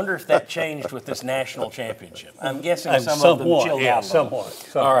 I wonder if that changed with this national championship. I'm guessing some of them chilled out.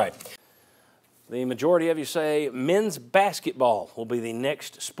 Somewhat. All right. The majority of you say men's basketball will be the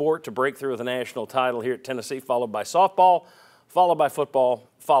next sport to break through with a national title here at Tennessee, followed by softball, followed by football,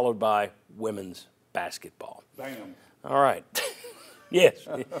 followed by women's basketball. Bam. All right. Yes,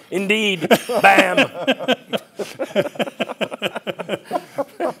 indeed. Bam.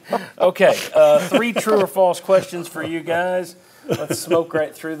 Okay, 3 true or false questions for you guys. Let's smoke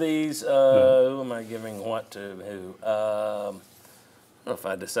right through these. Who am I giving what to who? I don't know if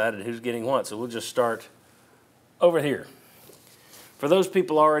I decided who's getting what, so we'll just start over here. For those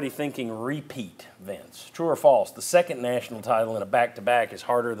people already thinking repeat, Vince, true or false, the second national title in a back-to-back is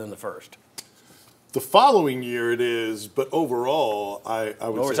harder than the first? The following year it is, but overall, I would say...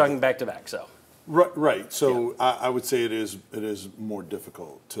 Well, we're talking back-to-back, so. Right. So I would say it is more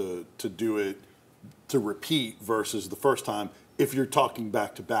difficult to do it, to repeat versus the first time if you're talking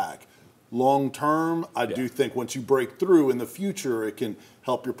back-to-back. Long term, I do think once you break through in the future, it can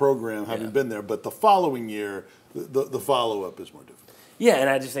help your program having been there. But the following year, the follow-up is more difficult. Yeah, and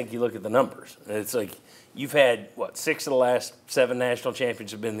I just think you look at the numbers. It's like you've had, 6 of the last 7 national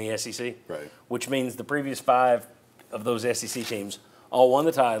champions have been in the SEC? Right. Which means the previous 5 of those SEC teams all won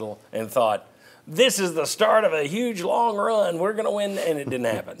the title and thought, this is the start of a huge, long run. We're going to win, and it didn't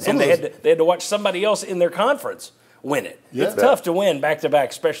happen. And they had to watch somebody else in their conference win it. Yeah. It's tough to win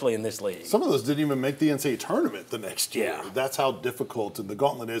back-to-back, especially in this league. Some of those didn't even make the NCAA tournament the next year. Yeah. That's how difficult the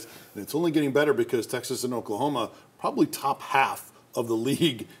gauntlet is. And it's only getting better because Texas and Oklahoma probably top half of the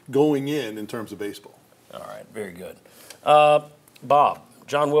league going in terms of baseball. All right, very good. Bob,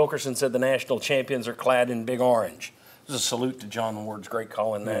 John Wilkerson said the national champions are clad in big orange. This is a salute to John Ward's great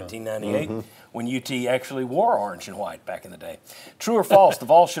call in 1998 when UT actually wore orange and white back in the day. True or false, the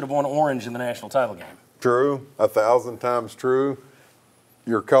Vols should have won orange in the national title game? True, 1,000 times true.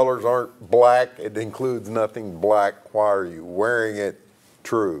 Your colors aren't black. It includes nothing black. Why are you wearing it?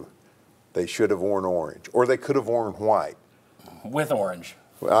 True. They should have worn orange. Or they could have worn white. With orange.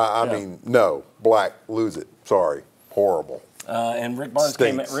 I mean, no. Black, lose it. Sorry. Horrible. And Rick Barnes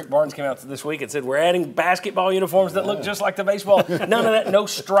came out this week and said, we're adding basketball uniforms that look just like the baseball. None of that, no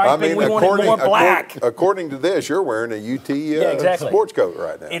striping. We want it more black. According to this, you're wearing a UT sports coat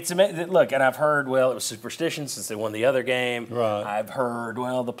right now. It's amazing. Look, and I've heard, it was superstition since they won the other game. Right. I've heard,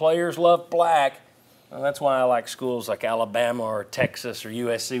 the players love black. Well, that's why I like schools like Alabama or Texas or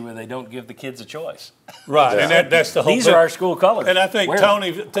USC where they don't give the kids a choice. Right, and that's the whole These are our school colors. And I think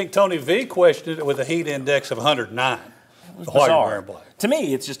Tony V questioned it with a heat index of 109. was Why you're bizarre. wearing black. To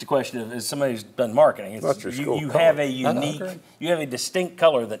me, it's just a question of, as somebody who's done marketing, it's, That's your school you color. have a unique, you have a distinct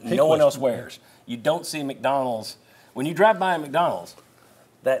color that no one else wears. You don't see McDonald's. When you drive by a McDonald's,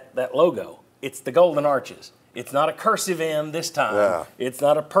 that logo, it's the golden arches. It's not a cursive M this time. Yeah. It's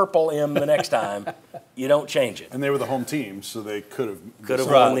not a purple M the next time. You don't change it. And they were the home team, so they could have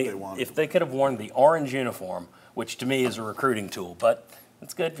worn what they wanted. if they could have worn the orange uniform, which to me is a recruiting tool, but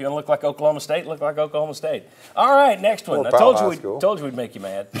it's good. If you want to look like Oklahoma State, look like Oklahoma State. All right, next one. I told you we'd make you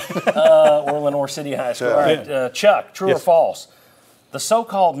mad. Or Lenore City High School. Yeah. All right, Chuck, true or false? The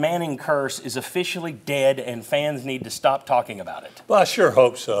so-called Manning curse is officially dead, and fans need to stop talking about it. Well, I sure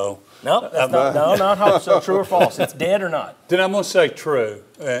hope so. No, not hope so. True or false? It's dead or not? Then I'm going to say true,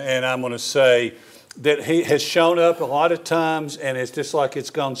 and I'm going to say that he has shown up a lot of times, and it's just like it's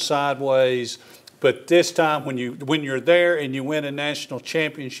gone sideways. But this time, when you're there and you win a national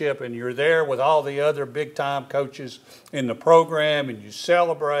championship, and you're there with all the other big-time coaches in the program, and you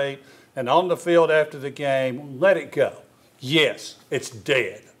celebrate, and on the field after the game, let it go. Yes, it's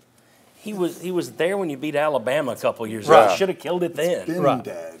dead. He was there when you beat Alabama a couple years Right. ago. Should have killed it then. Been Right.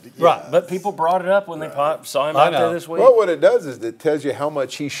 dead. Right. But people brought it up when they saw him I out there know. this week. Well, what it does is it tells you how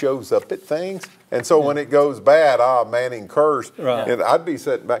much he shows up at things. And so when it goes bad, Manning cursed. Right. And I'd be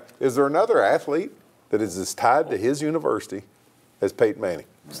sitting back. Is there another athlete that is as tied to his university as Peyton Manning?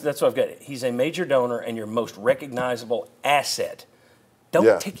 So that's what I've got. He's a major donor and your most recognizable asset.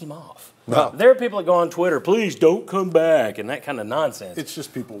 Don't tick him off. No. There are people that go on Twitter, please don't come back, and that kind of nonsense. It's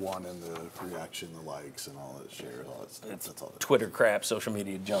just people wanting the reaction, the likes, and all that share, all that stuff. That's all that Twitter crap, social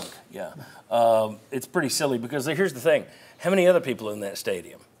media junk. Yeah. It's pretty silly because here's the thing. How many other people in that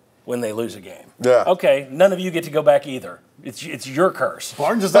stadium when they lose a game? Yeah. Okay, none of you get to go back either. It's your curse.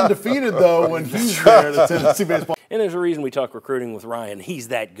 Barnes is undefeated, though, when he's there, the Tennessee baseball. And there's a reason we talk recruiting with Ryan. He's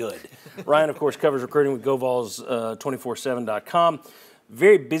that good. Ryan, of course, covers recruiting with GoVols247.com.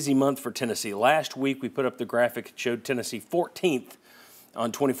 Very busy month for Tennessee. Last week we put up the graphic that showed Tennessee 14th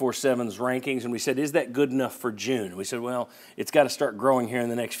on 24/7's rankings, and we said, is that good enough for June? We said, well, it's got to start growing here in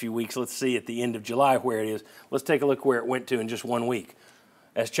the next few weeks. Let's see at the end of July where it is. Let's take a look where it went to in just 1 week.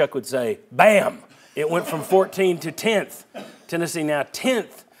 As Chuck would say, bam! It went from 14 to 10th. Tennessee now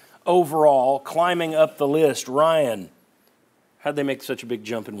 10th overall, climbing up the list. Ryan, how'd they make such a big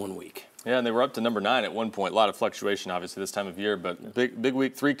jump in 1 week? Yeah, and they were up to number 9 at one point. A lot of fluctuation, obviously, this time of year, but big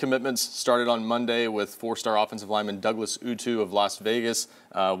week. 3 commitments started on Monday with 4-star offensive lineman Douglas Utu of Las Vegas.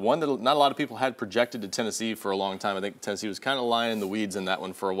 One that not a lot of people had projected to Tennessee for a long time. I think Tennessee was kind of lying in the weeds in that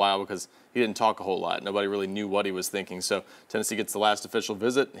one for a while because he didn't talk a whole lot. Nobody really knew what he was thinking. So Tennessee gets the last official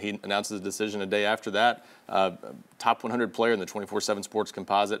visit. He announces a decision a day after that. Top 100 player in the 24/7 Sports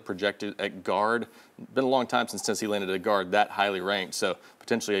Composite, projected at guard. Been a long time since Tennessee landed a guard that highly ranked. So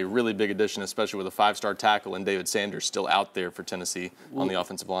potentially a really big addition, especially with a 5-star tackle and David Sanders still out there for Tennessee on the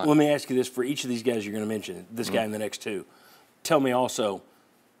offensive line. Let me ask you this. For each of these guys you're going to mention, this guy and the next two, tell me also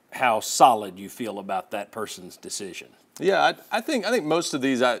how solid you feel about that person's decision. Yeah, I think most of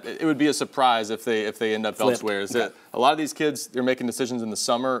these, it would be a surprise if they end up elsewhere. Is that a lot of these kids, they're making decisions in the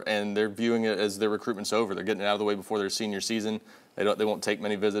summer and they're viewing it as their recruitment's over. They're getting it out of the way before their senior season. They won't take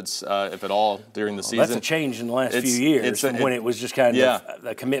many visits, if at all, during the season. That's a change in the last few years from when it was just kind of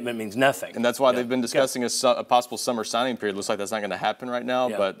the commitment means nothing. And that's why they've been discussing a possible summer signing period. Looks like that's not going to happen right now,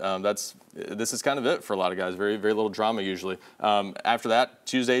 but this is kind of it for a lot of guys. Very, very little drama usually. After that,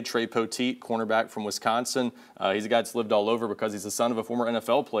 Tuesday, Trey Poteet, cornerback from Wisconsin. He's a guy that's lived all over because he's the son of a former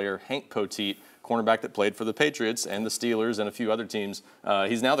NFL player, Hank Poteet, cornerback that played for the Patriots and the Steelers and a few other teams.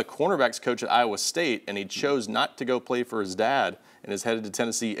 He's now the cornerbacks coach at Iowa State, and he chose not to go play for his dad and is headed to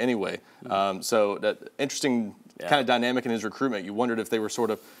Tennessee anyway. So that interesting kind of dynamic in his recruitment. You wondered if they were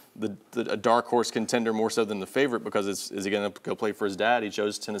sort of a dark horse contender more so than the favorite because is he going to go play for his dad? He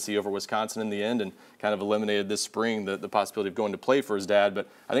chose Tennessee over Wisconsin in the end and kind of eliminated this spring the possibility of going to play for his dad. But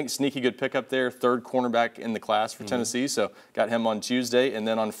I think sneaky good pickup there, 3rd cornerback in the class for Tennessee. So got him on Tuesday. And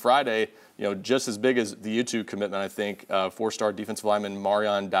then on Friday, just as big as the U2 commitment, I think, 4-star defensive lineman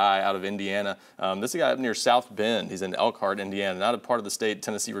Marion Dye out of Indiana. This is a guy up near South Bend. He's in Elkhart, Indiana. Not a part of the state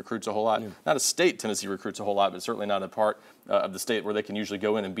Tennessee recruits a whole lot. Not a state Tennessee recruits a whole lot, but certainly not a part of the state where they can usually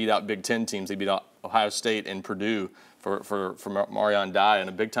go in and beat out Big Ten teams. They beat out Ohio State and Purdue for Marion Dye, and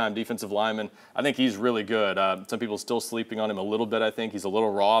a big-time defensive lineman. I think he's really good. Some people still sleeping on him a little bit, I think. He's a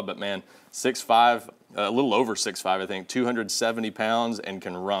little raw, but, man, 6'5", a little over 6'5", I think, 270 pounds, and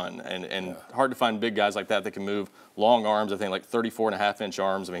can run. And hard to find big guys like that can move long arms, I think, like 34.5-inch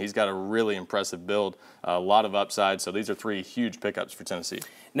arms. I mean, he's got a really impressive build, a lot of upside. So these are 3 huge pickups for Tennessee.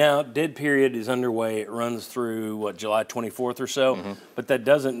 Now, dead period is underway. It runs through, July 24th or so. But that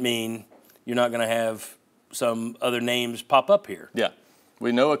doesn't mean you're not going to have some other names pop up here. Yeah.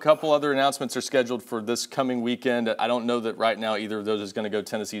 We know a couple other announcements are scheduled for this coming weekend. I don't know that right now either of those is going to go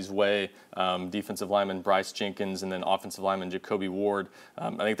Tennessee's way. Defensive lineman Bryce Jenkins and then offensive lineman Jacoby Ward. I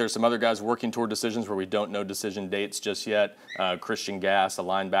think there's some other guys working toward decisions where we don't know decision dates just yet. Christian Gass, a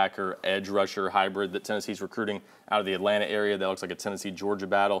linebacker, edge rusher hybrid that Tennessee's recruiting out of the Atlanta area. That looks like a Tennessee-Georgia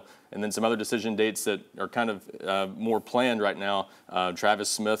battle. And then some other decision dates that are kind of more planned right now. Travis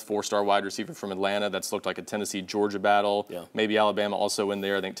Smith, 4-star wide receiver from Atlanta. That's looked like a Tennessee-Georgia battle. Yeah. Maybe Alabama also in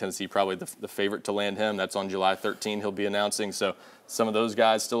there. I think Tennessee probably the favorite to land him. That's on July 13. He'll be announcing. So some of those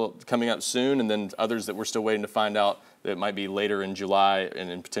guys still coming up soon, and then others that we're still waiting to find out that might be later in July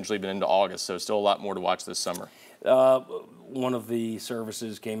and potentially even into August. So still a lot more to watch this summer. One of the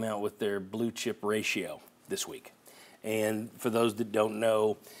services came out with their blue chip ratio this week. And for those that don't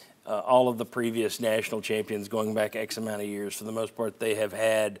know, all of the previous national champions going back X amount of years, for the most part, they have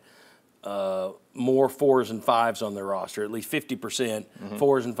had more 4s and 5s on their roster, at least 50%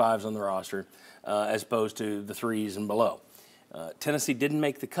 4s and 5s on the roster, as opposed to the 3s and below. Tennessee didn't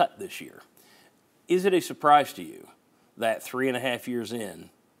make the cut this year. Is it a surprise to you that 3.5 years in,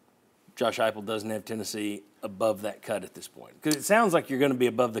 Josh Heupel doesn't have Tennessee above that cut at this point? Because it sounds like you're going to be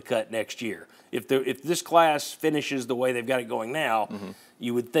above the cut next year. If this class finishes the way they've got it going now,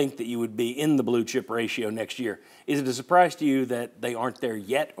 you would think that you would be in the blue chip ratio next year. Is it a surprise to you that they aren't there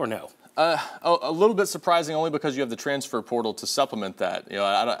yet, or no? A little bit surprising, only because you have the transfer portal to supplement that. You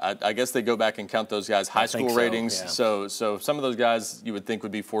know, I guess they go back and count those guys' high school ratings. Yeah. So some of those guys you would think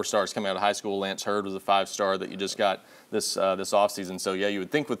would be 4 stars coming out of high school. Lance Hurd was a 5-star that you just got this offseason. So yeah, you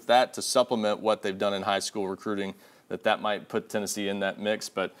would think with that to supplement what they've done in high school recruiting, that might put Tennessee in that mix.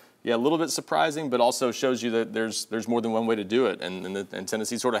 But yeah, a little bit surprising, but also shows you that there's more than one way to do it. And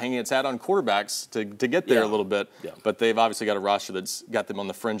Tennessee's sort of hanging its hat on quarterbacks to get there a little bit. Yeah. But they've obviously got a roster that's got them on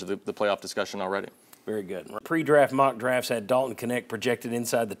the fringe of the playoff discussion already. Very good. Pre-draft mock drafts had Dalton Knecht projected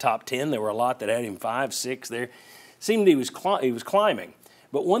inside the top 10. There were a lot that had him 5, 6 there. Seemed he was climbing.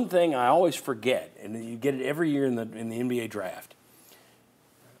 But one thing I always forget, and you get it every year in the NBA draft,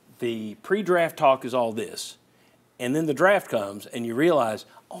 the pre-draft talk is all this. And then the draft comes, and you realize,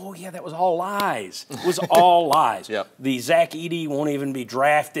 oh, yeah, that was all lies. It was all lies. Yep. The Zach Edey won't even be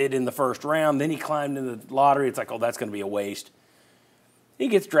drafted in the first round. Then he climbed in the lottery. It's like, oh, that's going to be a waste. He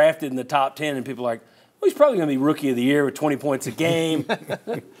gets drafted in the top 10, and people are like, well, he's probably going to be Rookie of the Year with 20 points a game.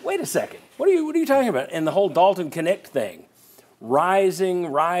 Wait a second. What are you talking about? And the whole Dalton Knecht thing, rising.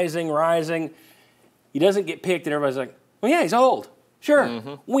 He doesn't get picked, and everybody's like, well, yeah, he's old.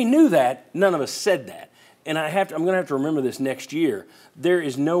 Sure. We knew that. None of us said that. And I'm going to have to remember this next year. There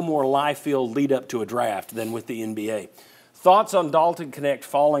is no more live field lead up to a draft than with the NBA. Thoughts on Dalton Knecht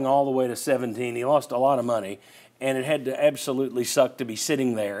falling all the way to 17? He lost a lot of money, and it had to absolutely suck to be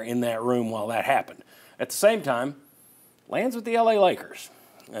sitting there in that room while that happened. At the same time, lands with the LA Lakers.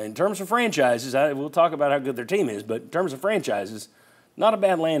 In terms of franchises, we'll talk about how good their team is, but in terms of franchises, not a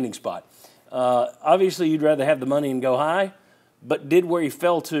bad landing spot. Obviously, you'd rather have the money and go high, but did where he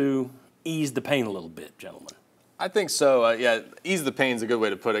fell to ease the pain a little bit, gentlemen? I think so. Yeah, ease the pain is a good way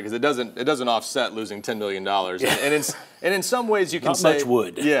to put it, because it doesn't offset losing $10 million. And in some ways you can say, not much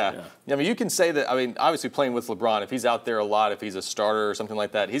would. Yeah. I mean, you can say that. I mean, obviously playing with LeBron, if he's out there a lot, if he's a starter or something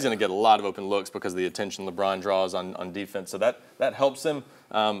like that, he's going to get a lot of open looks because of the attention LeBron draws on defense. So that helps him.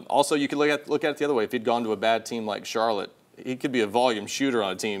 Also, you could look at it the other way. If he'd gone to a bad team like Charlotte, he could be a volume shooter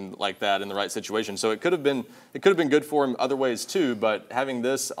on a team like that in the right situation. So it could have been good for him other ways too. But having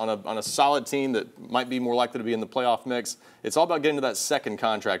this on a solid team that might be more likely to be in the playoff mix, it's all about getting to that second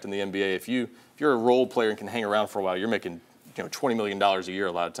contract in the NBA. If you're a role player and can hang around for a while, you're making $20 million a year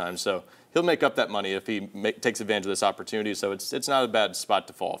a lot of times. So he'll make up that money if he takes advantage of this opportunity. So it's not a bad spot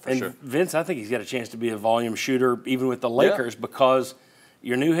to fall for sure. Vince, I think he's got a chance to be a volume shooter even with the Lakers because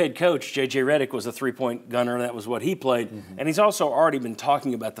your new head coach, J.J. Redick, was a three-point gunner. That was what he played. And he's also already been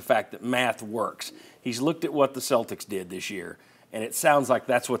talking about the fact that math works. He's looked at what the Celtics did this year, and it sounds like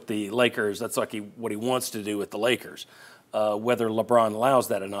that's what the Lakers, what he wants to do with the Lakers. Whether LeBron allows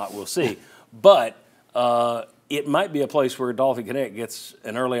that or not, we'll see. But it might be a place where Dalton Knecht gets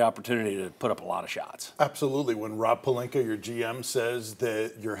an early opportunity to put up a lot of shots. Absolutely. When Rob Pelinka, your GM, says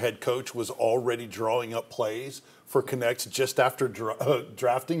that your head coach was already drawing up plays for Knecht just after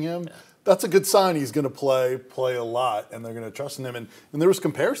drafting him, that's a good sign he's going to play a lot, and they're going to trust in him. And there was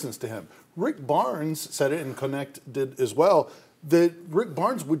comparisons to him. Rick Barnes said it, and Knecht did as well. that Rick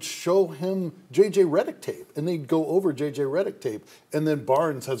Barnes would show him J.J. Redick tape, and they'd go over J.J. Redick tape, and then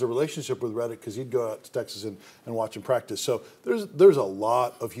Barnes has a relationship with Redick because he'd go out to Texas and watch him practice. So there's a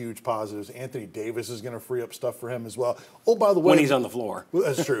lot of huge positives. Anthony Davis is going to free up stuff for him as well. Oh, by the way, when he's on the floor. Well,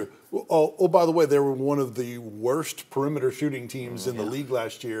 that's true. Oh, by the way, they were one of the worst perimeter shooting teams in the league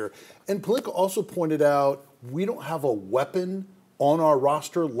last year. And Pelinka also pointed out we don't have a weapon on our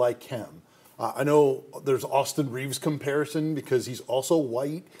roster like him. I know there's Austin Reeves comparison because he's also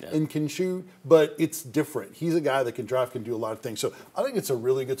white and can shoot, but it's different. He's a guy that can drive, can do a lot of things. So I think it's a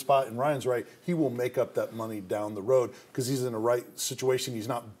really good spot, and Ryan's right. He will make up that money down the road because he's in the right situation. He's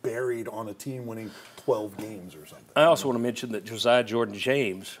not buried on a team winning 12 games or something. I also want to mention that Josiah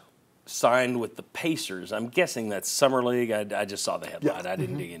Jordan-James signed with the Pacers. I'm guessing that's Summer League. I just saw the headline. I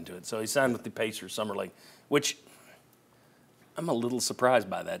didn't dig into it. So he signed with the Pacers Summer League, which – I'm a little surprised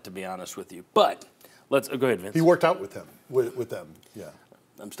by that, to be honest with you. But let's go ahead, Vince. He worked out with him, with them. Yeah,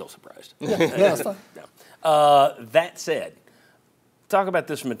 I'm still surprised. That's fine. That said, talk about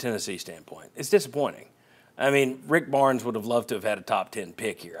this from a Tennessee standpoint. It's disappointing. I mean, Rick Barnes would have loved to have had a top 10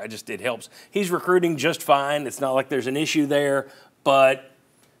 pick here. It helps. He's recruiting just fine. It's not like there's an issue there. But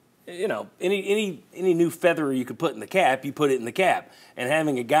you know, any new feather you could put in the cap, you put it in the cap. And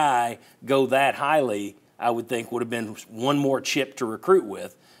having a guy go that highly, I would think would have been one more chip to recruit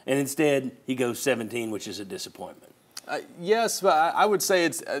with, and instead he goes 17, which is a disappointment. Yes, but I would say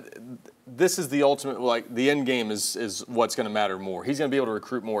it's this is the ultimate, like the end game is what's going to matter more. He's going to be able to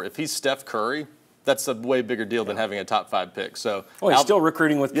recruit more. If he's Steph Curry, that's a way bigger deal than having a top 5 pick. So he's still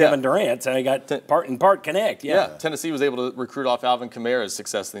recruiting with Kevin Durant, and he got part Knecht. Yeah, Tennessee was able to recruit off Alvin Kamara's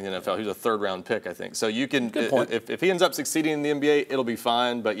success in the NFL. He was a 3rd-round pick, I think. So you can, if he ends up succeeding in the NBA, it'll be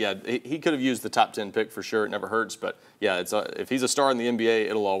fine. But yeah, he could have used the top 10 pick for sure. It never hurts. But yeah, if he's a star in the NBA,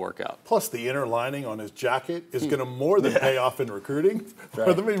 it'll all work out. Plus, the inner lining on his jacket is going to more than pay off in recruiting. Right.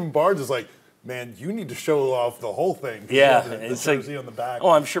 For them, even Barnes is like, man, you need to show off the whole thing. Yeah, the jersey on the back.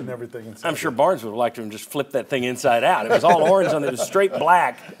 I'm sure. And everything inside. I'm sure Barnes would have liked to just flip that thing inside out. It was all orange on it. It was straight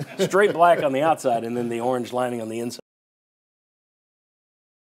black on the outside, and then the orange lining on the inside.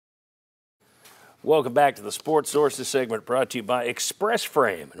 Welcome back to the Sports Sources segment, brought to you by Express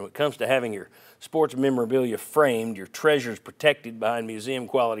Frame. And when it comes to having your sports memorabilia framed, your treasures protected behind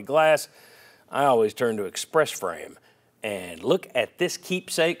museum-quality glass, I always turn to Express Frame. And look at this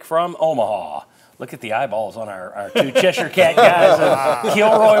keepsake from Omaha. Look at the eyeballs on our 2 Cheshire Cat guys.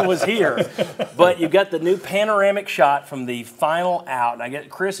 Kilroy was here. But you've got the new panoramic shot from the final out. And I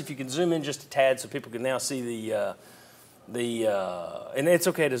get Chris, if you can zoom in just a tad so people can now see and it's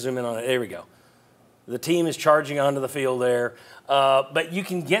okay to zoom in on it. There we go. The team is charging onto the field there. But you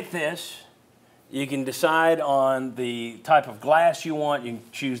can get this. You can decide on the type of glass you want. You can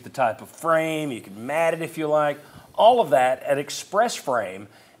choose the type of frame. You can mat it if you like. All of that at Express Frame.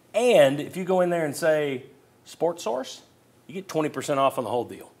 And if you go in there and say Sports Source, you get 20% off on the whole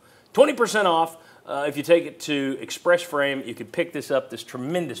deal. 20% off if you take it to Express Frame. You can pick this up, this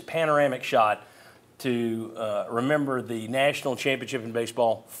tremendous panoramic shot to remember the national championship in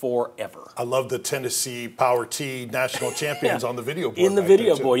baseball forever. I love the Tennessee Power T national champions on the video board. In the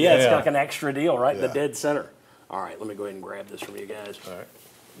video board, it's like an extra deal, right? In the dead center. All right, let me go ahead and grab this from you guys. All right.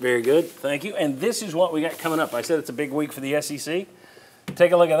 Very good, thank you. And this is what we got coming up. I said it's a big week for the SEC.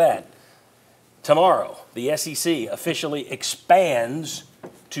 Take a look at that. Tomorrow, the SEC officially expands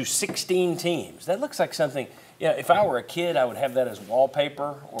to 16 teams. That looks like something, if I were a kid, I would have that as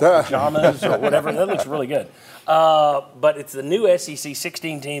wallpaper or pajamas or whatever. That looks really good. But it's the new SEC,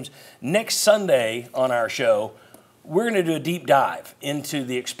 16 teams. Next Sunday on our show, we're going to do a deep dive into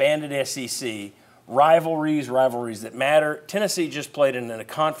the expanded SEC. Rivalries that matter. Tennessee just played in a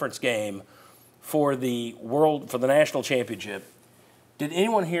conference game for the national championship. Did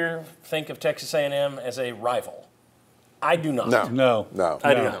anyone here think of Texas A&M as a rival? I do not. No.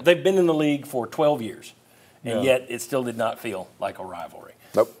 I do not. They've been in the league for 12 years, and yet it still did not feel like a rivalry.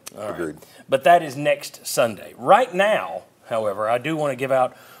 Nope. Agreed. Right. But that is next Sunday. Right now, however, I do want to give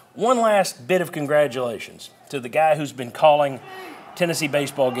out one last bit of congratulations to the guy who's been calling Tennessee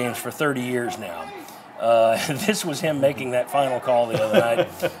baseball games for 30 years now. This was him making that final call the other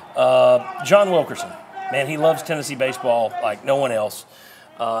night. John Wilkerson, man, he loves Tennessee baseball like no one else.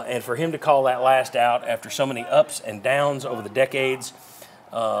 And for him to call that last out after so many ups and downs over the decades,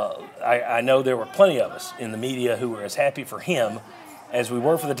 I know there were plenty of us in the media who were as happy for him as we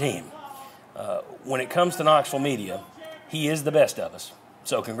were for the team. When it comes to Knoxville media, he is the best of us.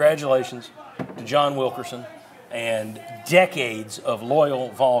 So congratulations to John Wilkerson and decades of loyal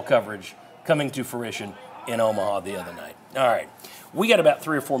Vol coverage coming to fruition in Omaha the other night. All right, we got about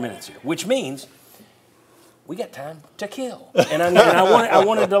 3 or 4 minutes here, which means we got time to kill. And I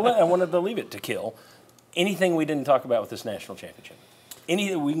wanted to leave it to kill. Anything we didn't talk about with this national championship.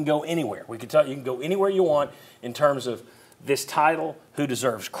 We can go anywhere. You can go anywhere you want in terms of this title, who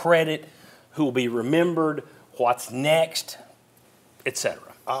deserves credit, who will be remembered, what's next,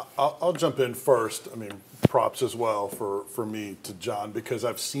 etc. I'll jump in first. I mean, props as well for me to John, because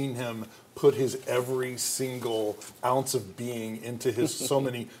I've seen him put his every single ounce of being into his so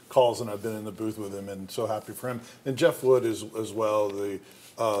many calls, and I've been in the booth with him, and so happy for him. And Jeff Wood as well, the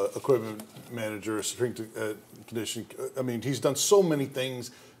equipment manager, strength conditioning. I mean, he's done so many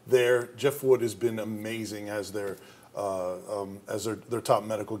things there. Jeff Wood has been amazing as their top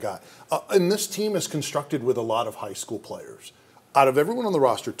medical guy. And this team is constructed with a lot of high school players. Out of everyone on the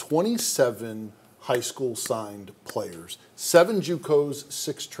roster, 27 high school signed players, 7 JUCOs,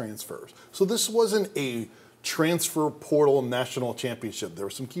 6 transfers. So this wasn't a transfer portal national championship. There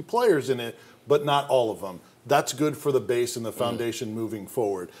were some key players in it, but not all of them. That's good for the base and the foundation moving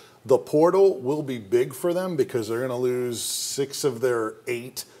forward. The portal will be big for them because they're going to lose 6 of their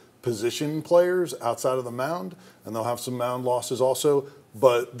 8 position players outside of the mound, and they'll have some mound losses also.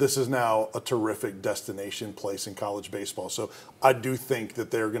 But this is now a terrific destination place in college baseball. So I do think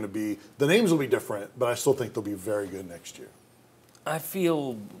that they're going to be, the names will be different, but I still think they'll be very good next year. I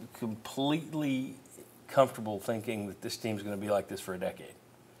feel completely comfortable thinking that this team's going to be like this for a decade.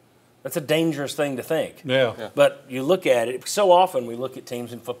 That's a dangerous thing to think. Yeah. But you look at it, so often we look at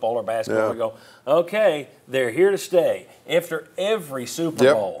teams in football or basketball and we go, okay, they're here to stay. After every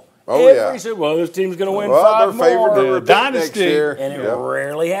Super Bowl, Super Bowl, this team's going to win 5 more. They're favored to repeat next year. And it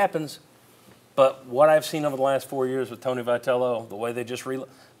rarely happens. But what I've seen over the last 4 years with Tony Vitello, the way they just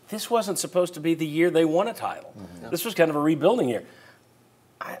this wasn't supposed to be the year they won a title. This was kind of a rebuilding year.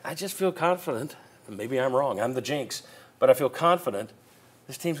 I just feel confident, and maybe I'm wrong, I'm the jinx, but I feel confident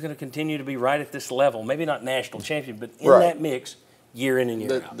this team's going to continue to be right at this level. Maybe not national champion, but in that mix, year in and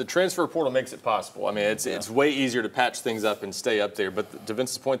year out. The transfer portal makes it possible. I mean, it's way easier to patch things up and stay up there. But to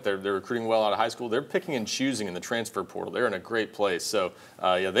Vince's point, they're recruiting well out of high school. They're picking and choosing in the transfer portal. They're in a great place. So,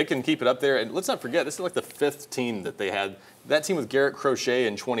 they can keep it up there. And let's not forget, this is like the 5th team that they had. That team with Garrett Crochet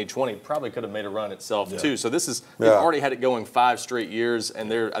in 2020 probably could have made a run itself too. So this is they've already had it going 5 straight years, and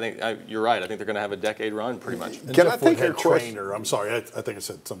you're right. I think they're going to have a decade run pretty much. And Can I take your trainer? I'm sorry, I think I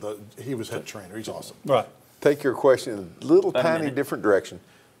said something. He was head trainer. He's awesome. Right. Take your question in a little tiny different direction.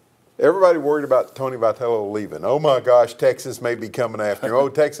 Everybody worried about Tony Vitello leaving. Oh my gosh, Texas may be coming after him. Oh,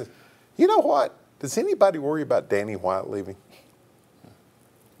 Texas. You know what? Does anybody worry about Danny White leaving?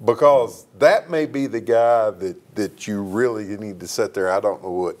 Because that may be the guy that you really need to sit there. I don't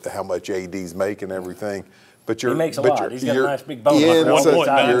know how much AD's making everything, but he makes a lot. He's got a nice big bonus.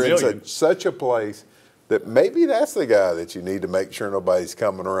 You're in such a place that maybe that's the guy that you need to make sure nobody's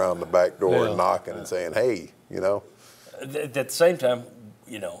coming around the back door and knocking and saying, hey, At the same time,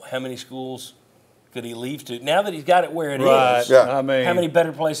 how many schools could he leave to? Now that he's got it where it is, I mean, how many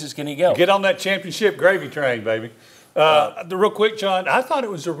better places can he go? Get on that championship gravy train, baby. Real quick, John, I thought it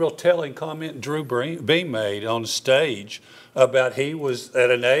was a real telling comment Drew Beam made on stage about he was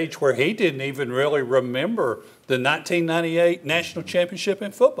at an age where he didn't even really remember the 1998 national championship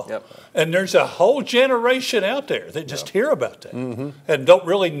in football. And there's a whole generation out there that just hear about that and don't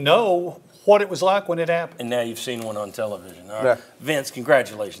really know what it was like when it happened. And now you've seen one on television. All right. Vince,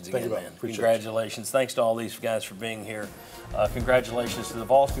 congratulations again, man. Congratulations. Thanks to all these guys for being here. Congratulations to the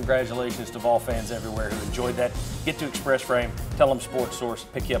Vols. Congratulations to Vol fans everywhere who enjoyed that. Get to Express Frame. Tell them Sports Source.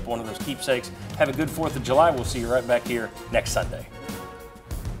 Pick you up one of those keepsakes. Have a good 4th of July. We'll see you right back here next Sunday.